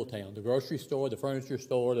in a mill town. The grocery store, the furniture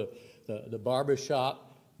store, the barber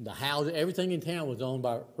shop, the house, everything in town was owned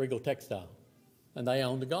by Regal Textile. And they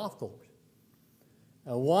owned the golf course.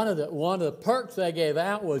 And one of the perks they gave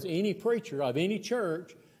out was any preacher of any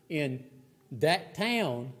church in that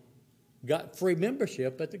town got free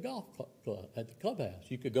membership at the golf club, at the clubhouse.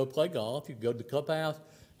 You could go play golf. You could go to the clubhouse.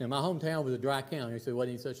 And my hometown was a dry county, so there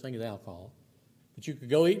wasn't any such thing as alcohol. But you could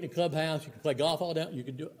go eat in the clubhouse, you could play golf all day, you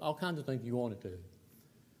could do all kinds of things you wanted to. There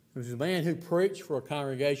was a man who preached for a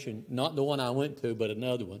congregation, not the one I went to, but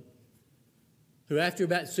another one, who after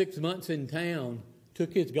about 6 months in town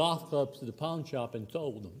took his golf clubs to the pawn shop and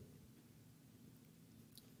sold them.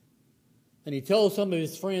 And he told some of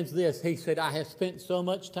his friends this. He said, I have spent so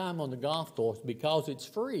much time on the golf course because it's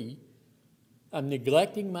free, I'm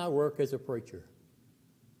neglecting my work as a preacher.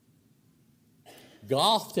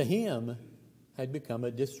 Golf to him had become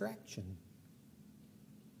a distraction.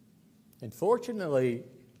 And fortunately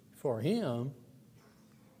for him,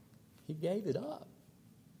 he gave it up.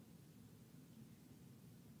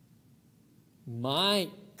 My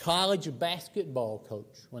college basketball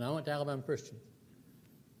coach, when I went to Alabama Christian,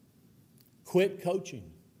 quit coaching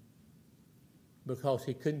because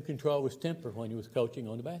he couldn't control his temper when he was coaching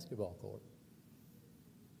on the basketball court.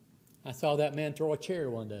 I saw that man throw a chair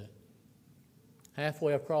one day,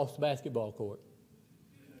 halfway across the basketball court.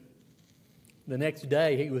 The next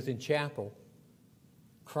day, he was in chapel,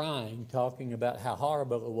 crying, talking about how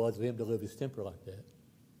horrible it was for him to lose his temper like that.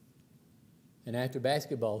 And after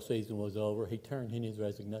basketball season was over, he turned in his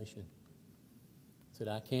resignation. Said,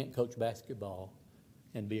 I can't coach basketball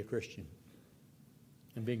and be a Christian.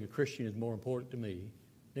 And being a Christian is more important to me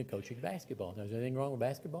than coaching basketball. Now, is there anything wrong with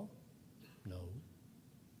basketball? No.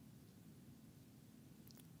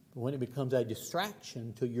 But when it becomes a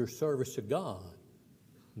distraction to your service to God,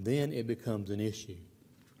 then it becomes an issue.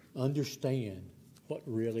 Understand what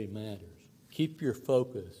really matters. Keep your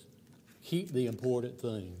focus. Keep the important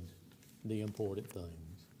things. The important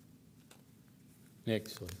things.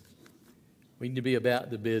 Nextly, we need to be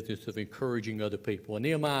about the business of encouraging other people. When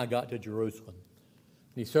Nehemiah got to Jerusalem,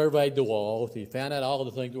 he surveyed the walls, he found out all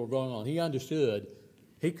the things that were going on. He understood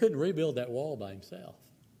he couldn't rebuild that wall by himself.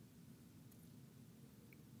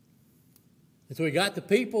 And so he got the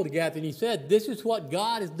people together and he said, this is what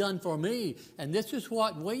God has done for me, and this is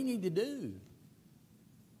what we need to do.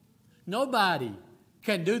 Nobody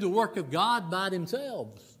can do the work of God by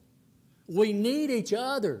themselves. We need each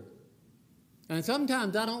other. And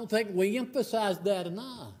sometimes I don't think we emphasize that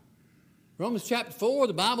enough. Romans chapter 4,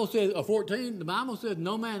 the Bible says, or 14, the Bible says,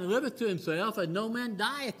 no man liveth to himself, and no man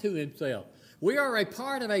dieth to himself. We are a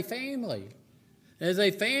part of a family. As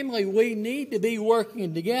a family, we need to be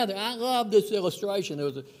working together. I love this illustration. There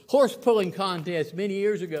was a horse pulling contest many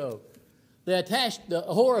years ago. They attached the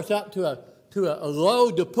horse up to a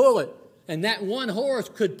load to pull it, and that one horse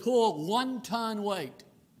could pull 1 ton weight.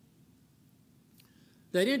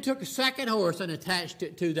 They then took a second horse and attached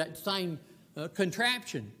it to that same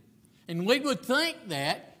contraption. And we would think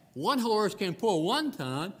that one horse can pull 1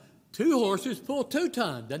 ton, 2 horses pull 2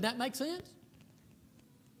 tons. Doesn't that make sense?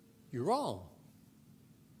 You're wrong.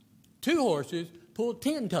 2 horses pull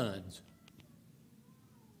 10 tons.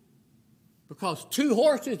 Because 2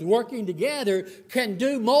 horses working together can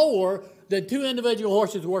do more than 2 individual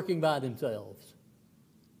horses working by themselves.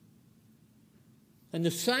 And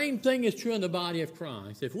the same thing is true in the body of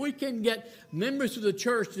Christ. If we can get members of the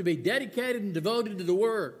church to be dedicated and devoted to the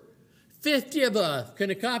work, 50 of us can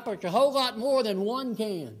accomplish a whole lot more than 1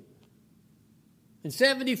 can. And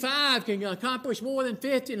 75 can accomplish more than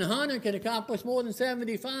 50, and 100 can accomplish more than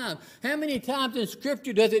 75. How many times in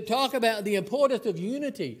Scripture does it talk about the importance of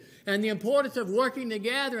unity and the importance of working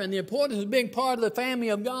together and the importance of being part of the family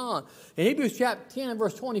of God? In Hebrews chapter 10 and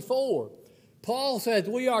verse 24, Paul says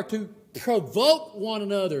we are to provoke one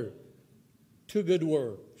another to good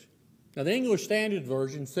works. Now, the English Standard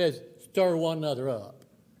Version says stir one another up.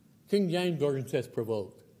 King James Version says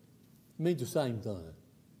provoke. It means the same thing.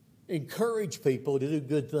 Encourage people to do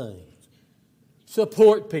good things.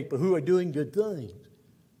 Support people who are doing good things.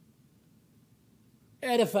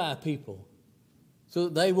 Edify people so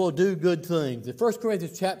that they will do good things. In 1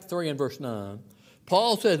 Corinthians chapter 3 and verse 9,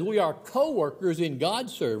 Paul says we are co-workers in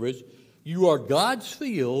God's service. You are God's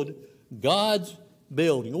field, God's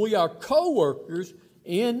building. We are co-workers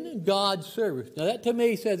in God's service. Now that to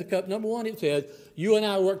me says a couple. Number one, it says you and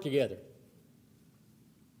I work together.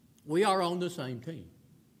 We are on the same team.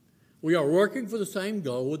 We are working for the same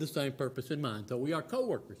goal with the same purpose in mind. So we are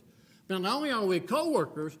co-workers. Now not only are we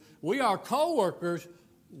co-workers, we are co-workers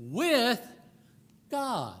with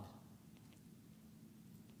God.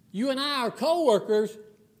 You and I are co-workers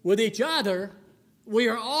with each other. We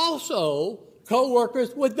are also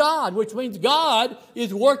co-workers with God, which means God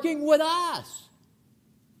is working with us.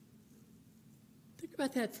 Think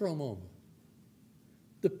about that for a moment.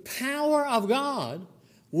 The power of God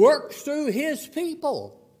works through His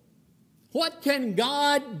people. What can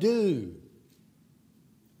God do?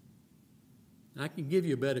 I can give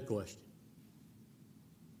you a better question.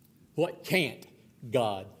 What can't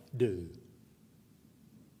God do?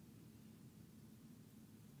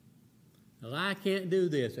 Well, I can't do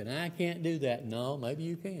this and I can't do that. No, maybe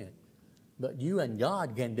you can't. But you and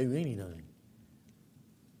God can do anything.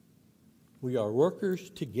 We are workers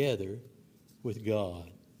together with God.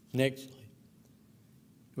 Nextly,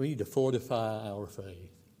 we need to fortify our faith.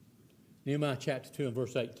 Nehemiah chapter 2 and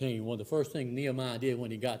verse 18, one of the first things Nehemiah did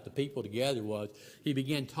when he got the people together was he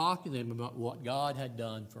began talking to them about what God had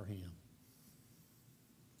done for him.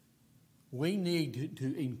 We need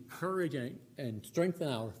to encourage and strengthen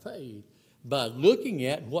our faith by looking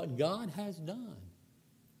at what God has done.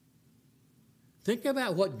 Think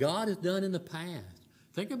about what God has done in the past.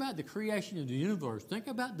 Think about the creation of the universe. Think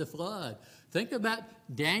about the flood. Think about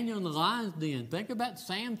Daniel in the lion's den. Think about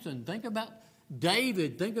Samson. Think about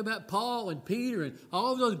David. Think about Paul and Peter and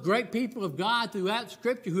all of those great people of God throughout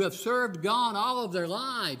Scripture who have served God all of their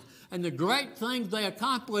lives and the great things they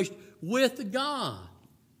accomplished with God.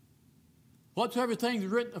 Whatsoever things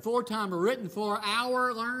written aforetime are written for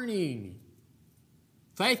our learning.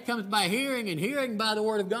 Faith comes by hearing, and hearing by the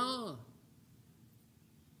Word of God.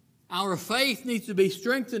 Our faith needs to be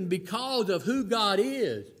strengthened because of who God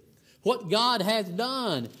is, what God has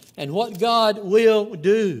done, and what God will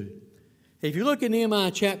do. If you look at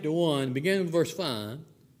Nehemiah chapter 1, beginning with verse 5,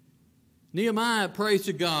 Nehemiah prays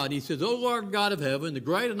to God. He says, O Lord God of heaven, the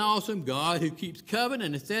great and awesome God who keeps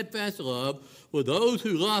covenant and steadfast love with those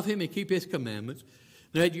who love him and keep his commandments,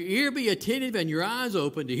 let your ear be attentive and your eyes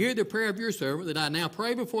open to hear the prayer of your servant that I now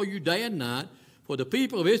pray before you day and night for the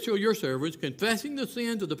people of Israel, your servants, confessing the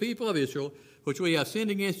sins of the people of Israel, which we have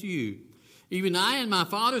sinned against you. Even I and my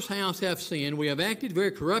father's house have sinned. We have acted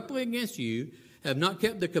very corruptly against you, have not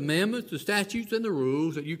kept the commandments, the statutes, and the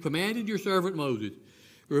rules that you commanded your servant Moses.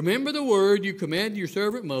 Remember the word you commanded your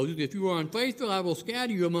servant Moses. If you are unfaithful, I will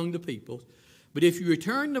scatter you among the peoples. But if you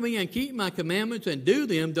return to me and keep my commandments and do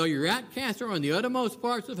them, though your outcasts are on the uttermost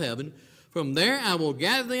parts of heaven, from there I will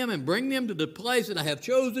gather them and bring them to the place that I have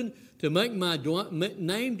chosen to make my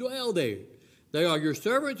name dwell there. They are your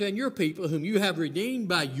servants and your people, whom you have redeemed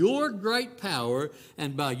by your great power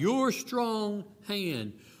and by your strong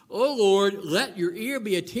hand. O Lord, let your ear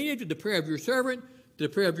be attentive to the prayer of your servant, to the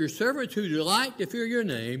prayer of your servants who delight to fear your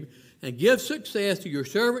name, and give success to your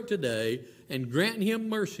servant today, and grant him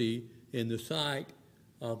mercy in the sight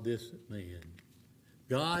of this man.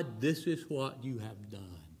 God, this is what you have done.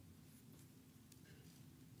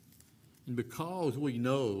 And because we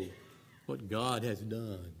know what God has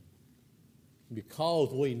done,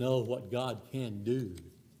 because we know what God can do,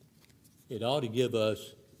 it ought to give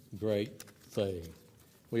us great faith.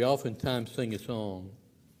 We oftentimes sing a song,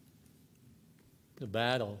 the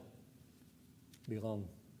battle belongs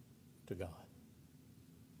to God.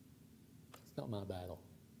 It's not my battle.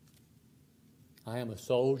 I am a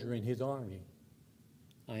soldier in his army.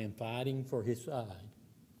 I am fighting for his side.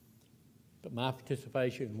 But my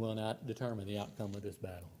participation will not determine the outcome of this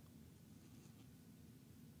battle.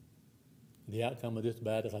 The outcome of this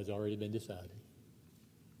battle has already been decided.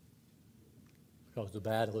 Because the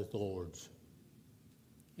battle is the Lord's.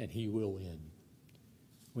 And he will win.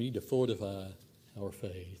 We need to fortify our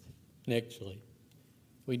faith. Nextly,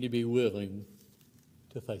 we need to be willing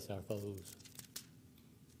to face our foes.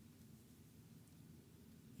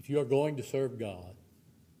 If you are going to serve God,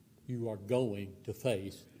 you are going to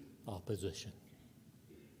face opposition.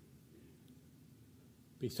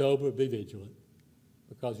 Be sober, be vigilant,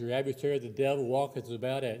 because your adversary, the devil, walketh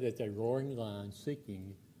about as a roaring lion,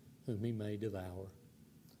 seeking whom he may devour.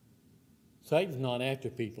 Satan's not after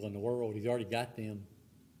people in the world. He's already got them.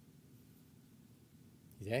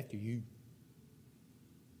 He's after you.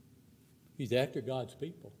 He's after God's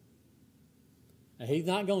people. And he's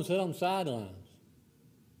not going to sit on the sidelines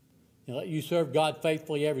and let you serve God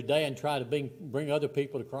faithfully every day and try to bring other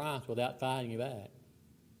people to Christ without fighting you back.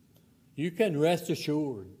 You can rest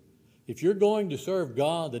assured, if you're going to serve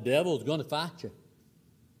God, the devil is going to fight you.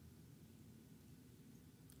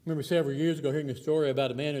 I remember several years ago hearing a story about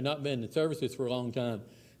a man who had not been in the services for a long time,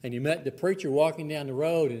 and he met the preacher walking down the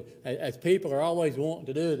road, and as people are always wanting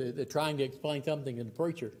to do, they're trying to explain something to the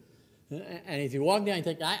preacher. And as he walked down, he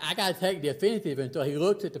said, I got to take the offensive. And so he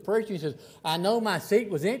looked at the preacher and says, I know my seat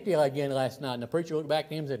was empty again last night. And the preacher looked back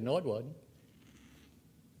at him and said, no, it wasn't.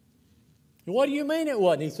 What do you mean it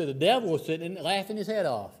wasn't? He said, the devil was sitting and laughing his head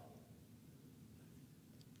off.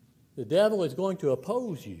 The devil is going to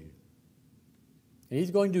oppose you. And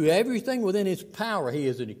he's going to do everything within his power. He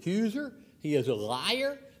is an accuser. He is a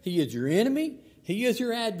liar. He is your enemy. He is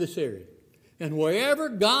your adversary. And wherever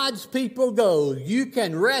God's people go, you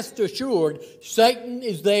can rest assured Satan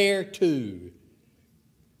is there too.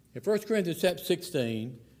 In 1 Corinthians chapter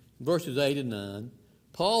 16, verses 8 and 9,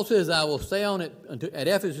 Paul says, I will stay on at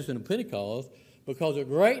Ephesus and Pentecost, because a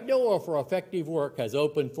great door for effective work has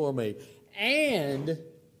opened for me. And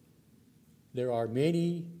there are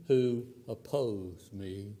many who oppose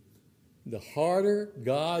me. The harder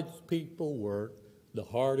God's people work, the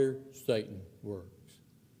harder Satan works.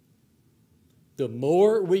 The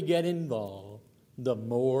more we get involved, the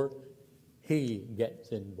more he gets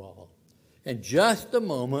involved. And just the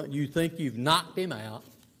moment you think you've knocked him out,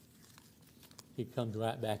 he comes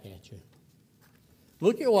right back at you.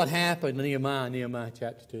 Look at what happened in Nehemiah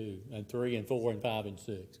chapter 2 and 3 and 4 and 5 and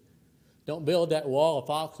 6. Don't build that wall, a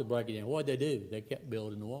fox will break it down. What did they do? They kept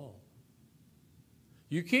building the wall.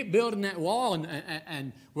 You keep building that wall,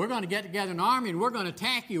 and we're going to get together an army, and we're going to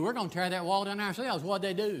attack you. We're going to tear that wall down ourselves. What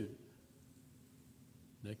did they do?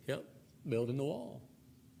 They kept building the wall.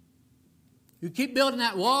 You keep building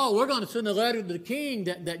that wall, we're going to send a letter to the king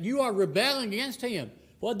that you are rebelling against him.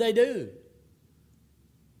 What did they do?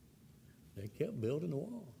 They kept building the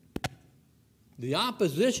wall. The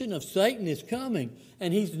opposition of Satan is coming,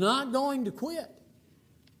 and he's not going to quit.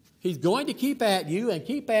 He's going to keep at you and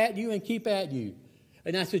keep at you and keep at you.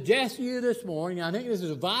 And I suggest to you this morning, I think this is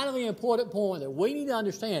a vitally important point that we need to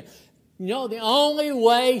understand. You know, the only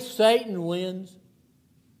way Satan wins,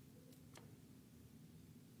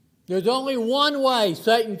 there's only one way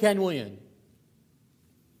Satan can win: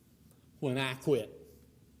 when I quit.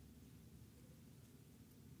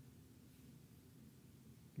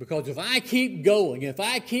 Because if I keep going, if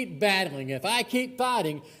I keep battling, if I keep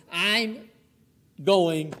fighting, I'm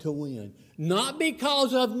going to win. Not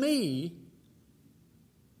because of me,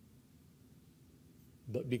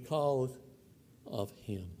 but because of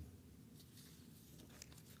him.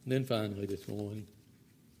 And then finally this morning,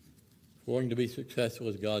 if we're going to be successful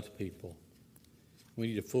as God's people, we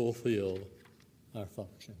need to fulfill our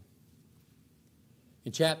function.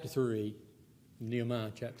 In chapter 3, Nehemiah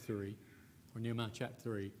chapter 3,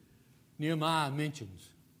 Nehemiah mentions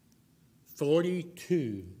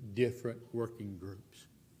 42 different working groups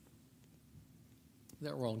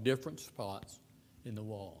that were on different spots in the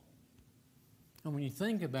wall. And when you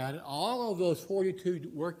think about it, all of those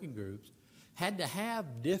 42 working groups had to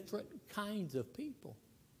have different kinds of people.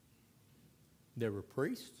 There were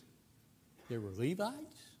priests, there were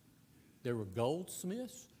Levites, there were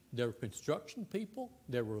goldsmiths, there were construction people,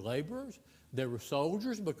 there were laborers, there were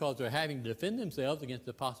soldiers because they're having to defend themselves against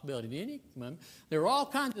the possibility of the enemy. There were all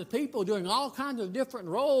kinds of people doing all kinds of different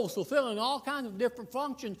roles, fulfilling all kinds of different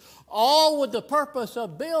functions, all with the purpose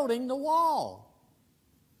of building the wall.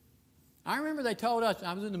 I remember they told us,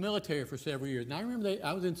 I was in the military for several years, and I remember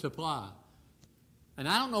I was in supply. And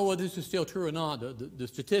I don't know whether this is still true or not. The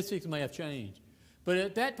statistics may have changed. But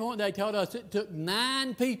at that point, they told us it took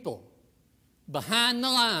 9 people behind the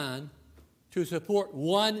line to support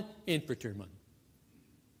 1 infantryman.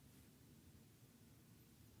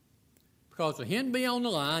 Because for him to be on the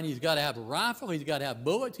line, he's got to have a rifle, he's got to have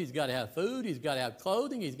bullets, he's got to have food, he's got to have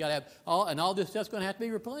clothing, he's got to have all this stuff's going to have to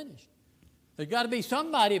be replenished. There's got to be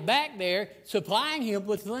somebody back there supplying him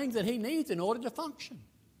with things that he needs in order to function.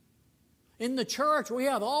 In the church, we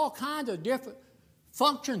have all kinds of different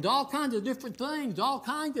functions, all kinds of different things, all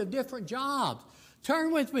kinds of different jobs.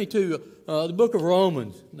 Turn with me to the book of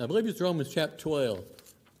Romans. I believe it's Romans chapter 12.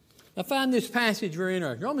 I find this passage very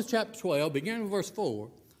interesting. Romans chapter 12, beginning with verse 4.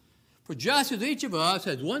 For just as each of us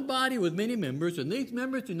has one body with many members, and these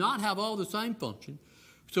members do not have all the same function,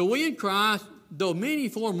 so we in Christ, though many,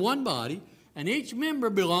 form one body, and each member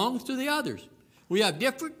belongs to the others. We have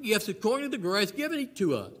different gifts according to the grace given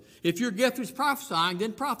to us. If your gift is prophesying,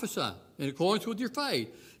 then prophesy in accordance with your faith.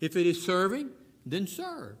 If it is serving, then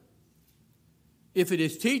serve. If it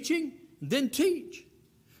is teaching, then teach.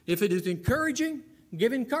 If it is encouraging,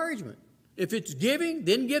 give encouragement. If it's giving,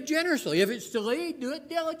 then give generously. If it's to lead, do it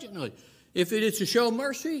diligently. If it is to show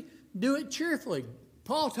mercy, do it cheerfully.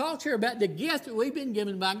 Paul talks here about the gifts that we've been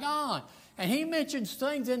given by God. And he mentions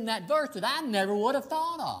things in that verse that I never would have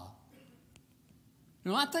thought of.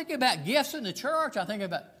 When I think about gifts in the church, I think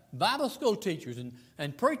about Bible school teachers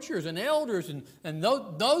and preachers and elders and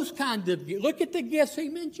those kinds of gifts. Look at the gifts he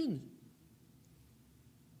mentions.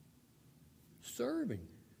 Serving.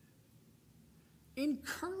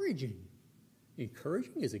 Encouraging.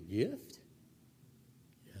 Encouraging is a gift.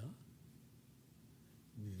 Yeah.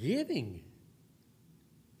 Giving.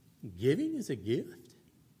 Giving is a gift.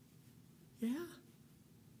 Yeah.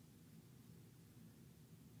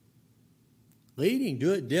 Leading,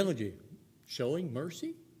 do it diligently. Showing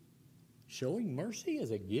mercy. Showing mercy is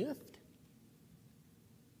a gift.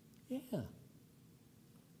 Yeah.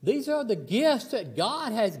 These are the gifts that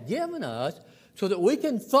God has given us so that we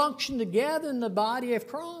can function together in the body of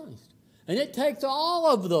Christ. And it takes all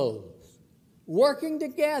of those working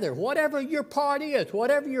together, whatever your part is,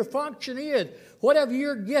 whatever your function is, whatever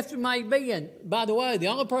your gift may be. And by the way, the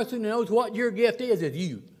only person who knows what your gift is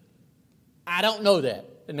you. I don't know that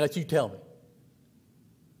unless you tell me.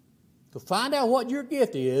 So find out what your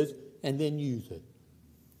gift is and then use it.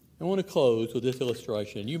 I want to close with this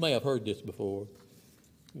illustration. You may have heard this before,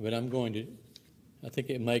 but I think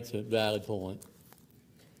it makes a valid point.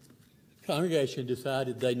 The congregation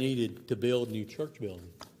decided they needed to build a new church building.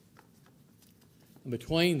 And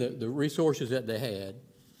between the resources that they had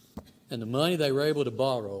and the money they were able to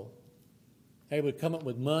borrow, they would come up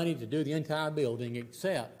with money to do the entire building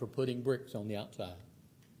except for putting bricks on the outside.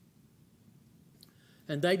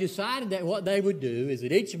 And they decided that what they would do is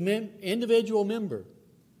that each individual member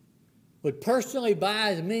would personally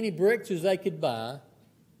buy as many bricks as they could buy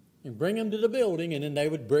and bring them to the building, and then they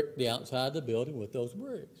would brick the outside of the building with those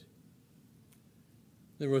bricks.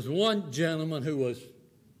 There was one gentleman who was,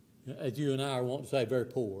 as you and I want to say, very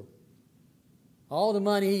poor. All the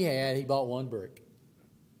money he had, he bought one brick.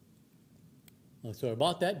 And so he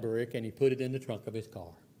bought that brick and he put it in the trunk of his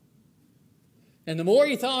car. And the more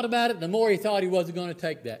he thought about it, the more he thought he wasn't going to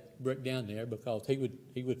take that brick down there because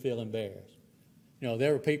he would feel embarrassed. You know,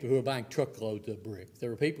 there were people who were buying truckloads of bricks.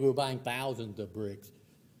 There were people who were buying thousands of bricks,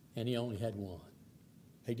 and he only had one.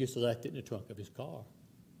 He just left it in the trunk of his car.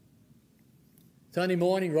 Sunday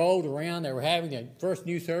morning rolled around. They were having their first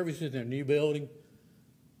new services in their new building.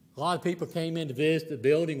 A lot of people came in to visit. The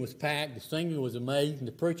building was packed. The singing was amazing.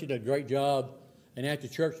 The preacher did a great job. And after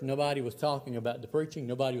church, nobody was talking about the preaching.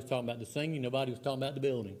 Nobody was talking about the singing. Nobody was talking about the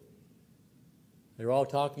building. They were all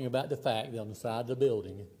talking about the fact that on the side of the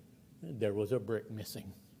building, there was a brick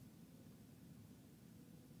missing.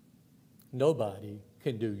 Nobody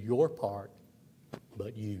can do your part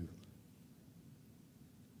but you.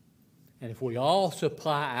 And if we all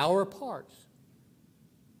supply our parts,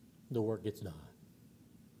 the work gets done.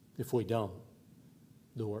 If we don't,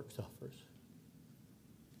 the work suffers.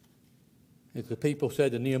 As the people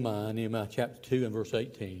said to Nehemiah chapter 2 and verse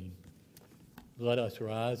 18, let us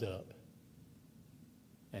rise up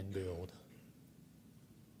and build.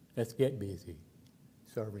 Let's get busy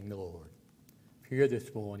serving the Lord. If you're here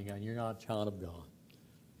this morning and you're not a child of God,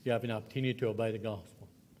 you have an opportunity to obey the gospel,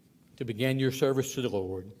 to begin your service to the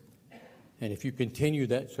Lord. And if you continue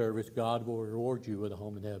that service, God will reward you with a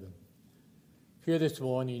home in heaven. If you're here this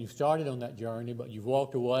morning and you've started on that journey, but you've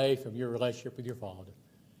walked away from your relationship with your Father,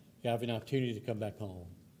 you have an opportunity to come back home.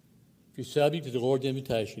 If you're subject to the Lord's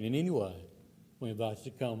invitation in any way, we invite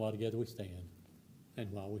you to come while together we stand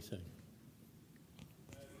and while we sing.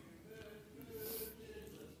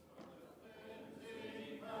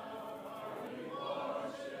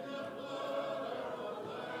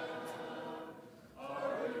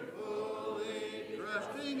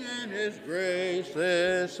 His grace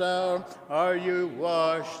this hour, are you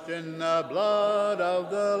washed in the blood of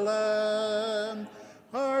the Lamb?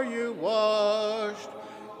 Are you washed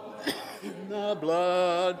in the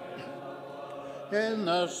blood, in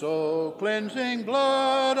the soul-cleansing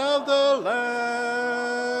blood of the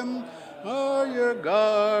Lamb? Are your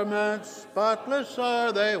garments spotless?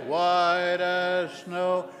 Are they white as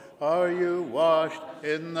snow? Are you washed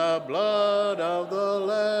in the blood of the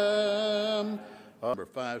Lamb? Number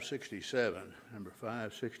 567. Number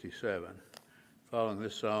 567. Following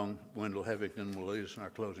this song, Wendell Hevington will lead us in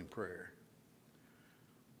our closing prayer.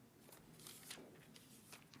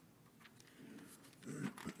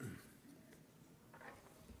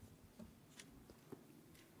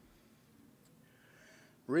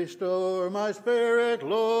 Restore my spirit,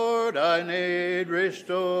 Lord, I need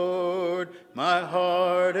restored. My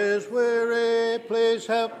heart is weary, please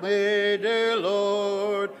help me, dear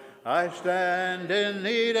Lord. I stand in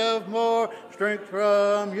need of more strength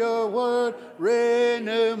from your word.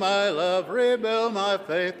 Renew my love, rebuild my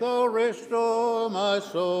faith, oh, restore my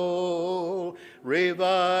soul.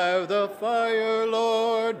 Revive the fire,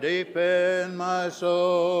 Lord, deep in my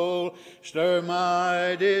soul. Stir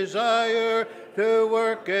my desire to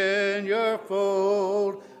work in your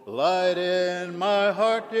fold. Light in my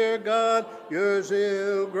heart, dear God, your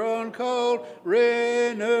zeal grown cold.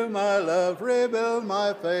 Renew my love, rebuild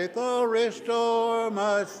my faith, oh, restore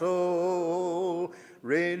my soul.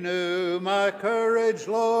 Renew my courage,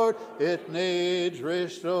 Lord, it needs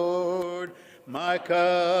restored. My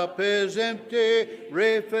cup is empty,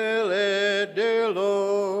 refill it, dear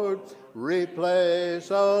Lord.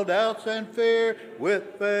 Replace all doubts and fear with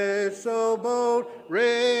faith so bold.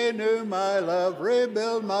 Renew my love,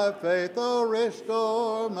 rebuild my faith, oh,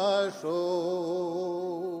 restore my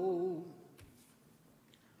soul.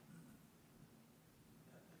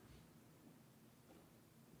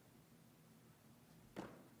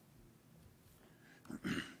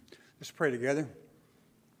 Let's pray together.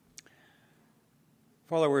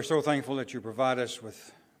 Father, we're so thankful that you provide us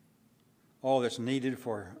with all that's needed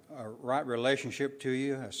for a right relationship to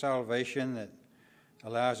you, a salvation that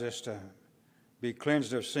allows us to be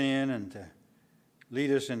cleansed of sin and to lead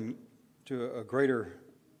us into a greater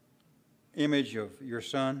image of your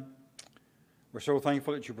Son. We're so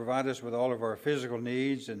thankful that you provide us with all of our physical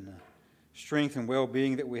needs and the strength and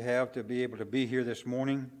well-being that we have to be able to be here this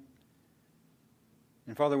morning.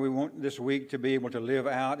 And Father, we want this week to be able to live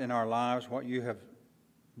out in our lives what you have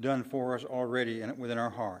done for us already within our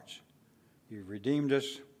hearts. You've redeemed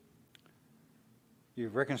us.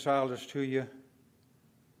 You've reconciled us to you.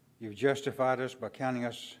 You've justified us by counting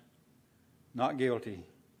us not guilty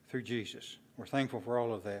through Jesus. We're thankful for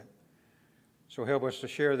all of that. So help us to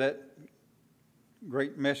share that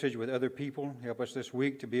great message with other people. Help us this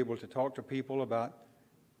week to be able to talk to people about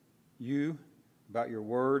you, about your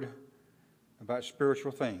word, about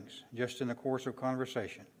spiritual things, just in the course of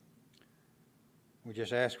conversation. We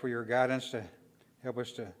just ask for your guidance to help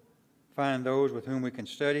us to find those with whom we can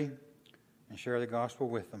study and share the gospel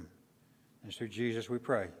with them. And through Jesus we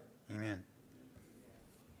pray. Amen.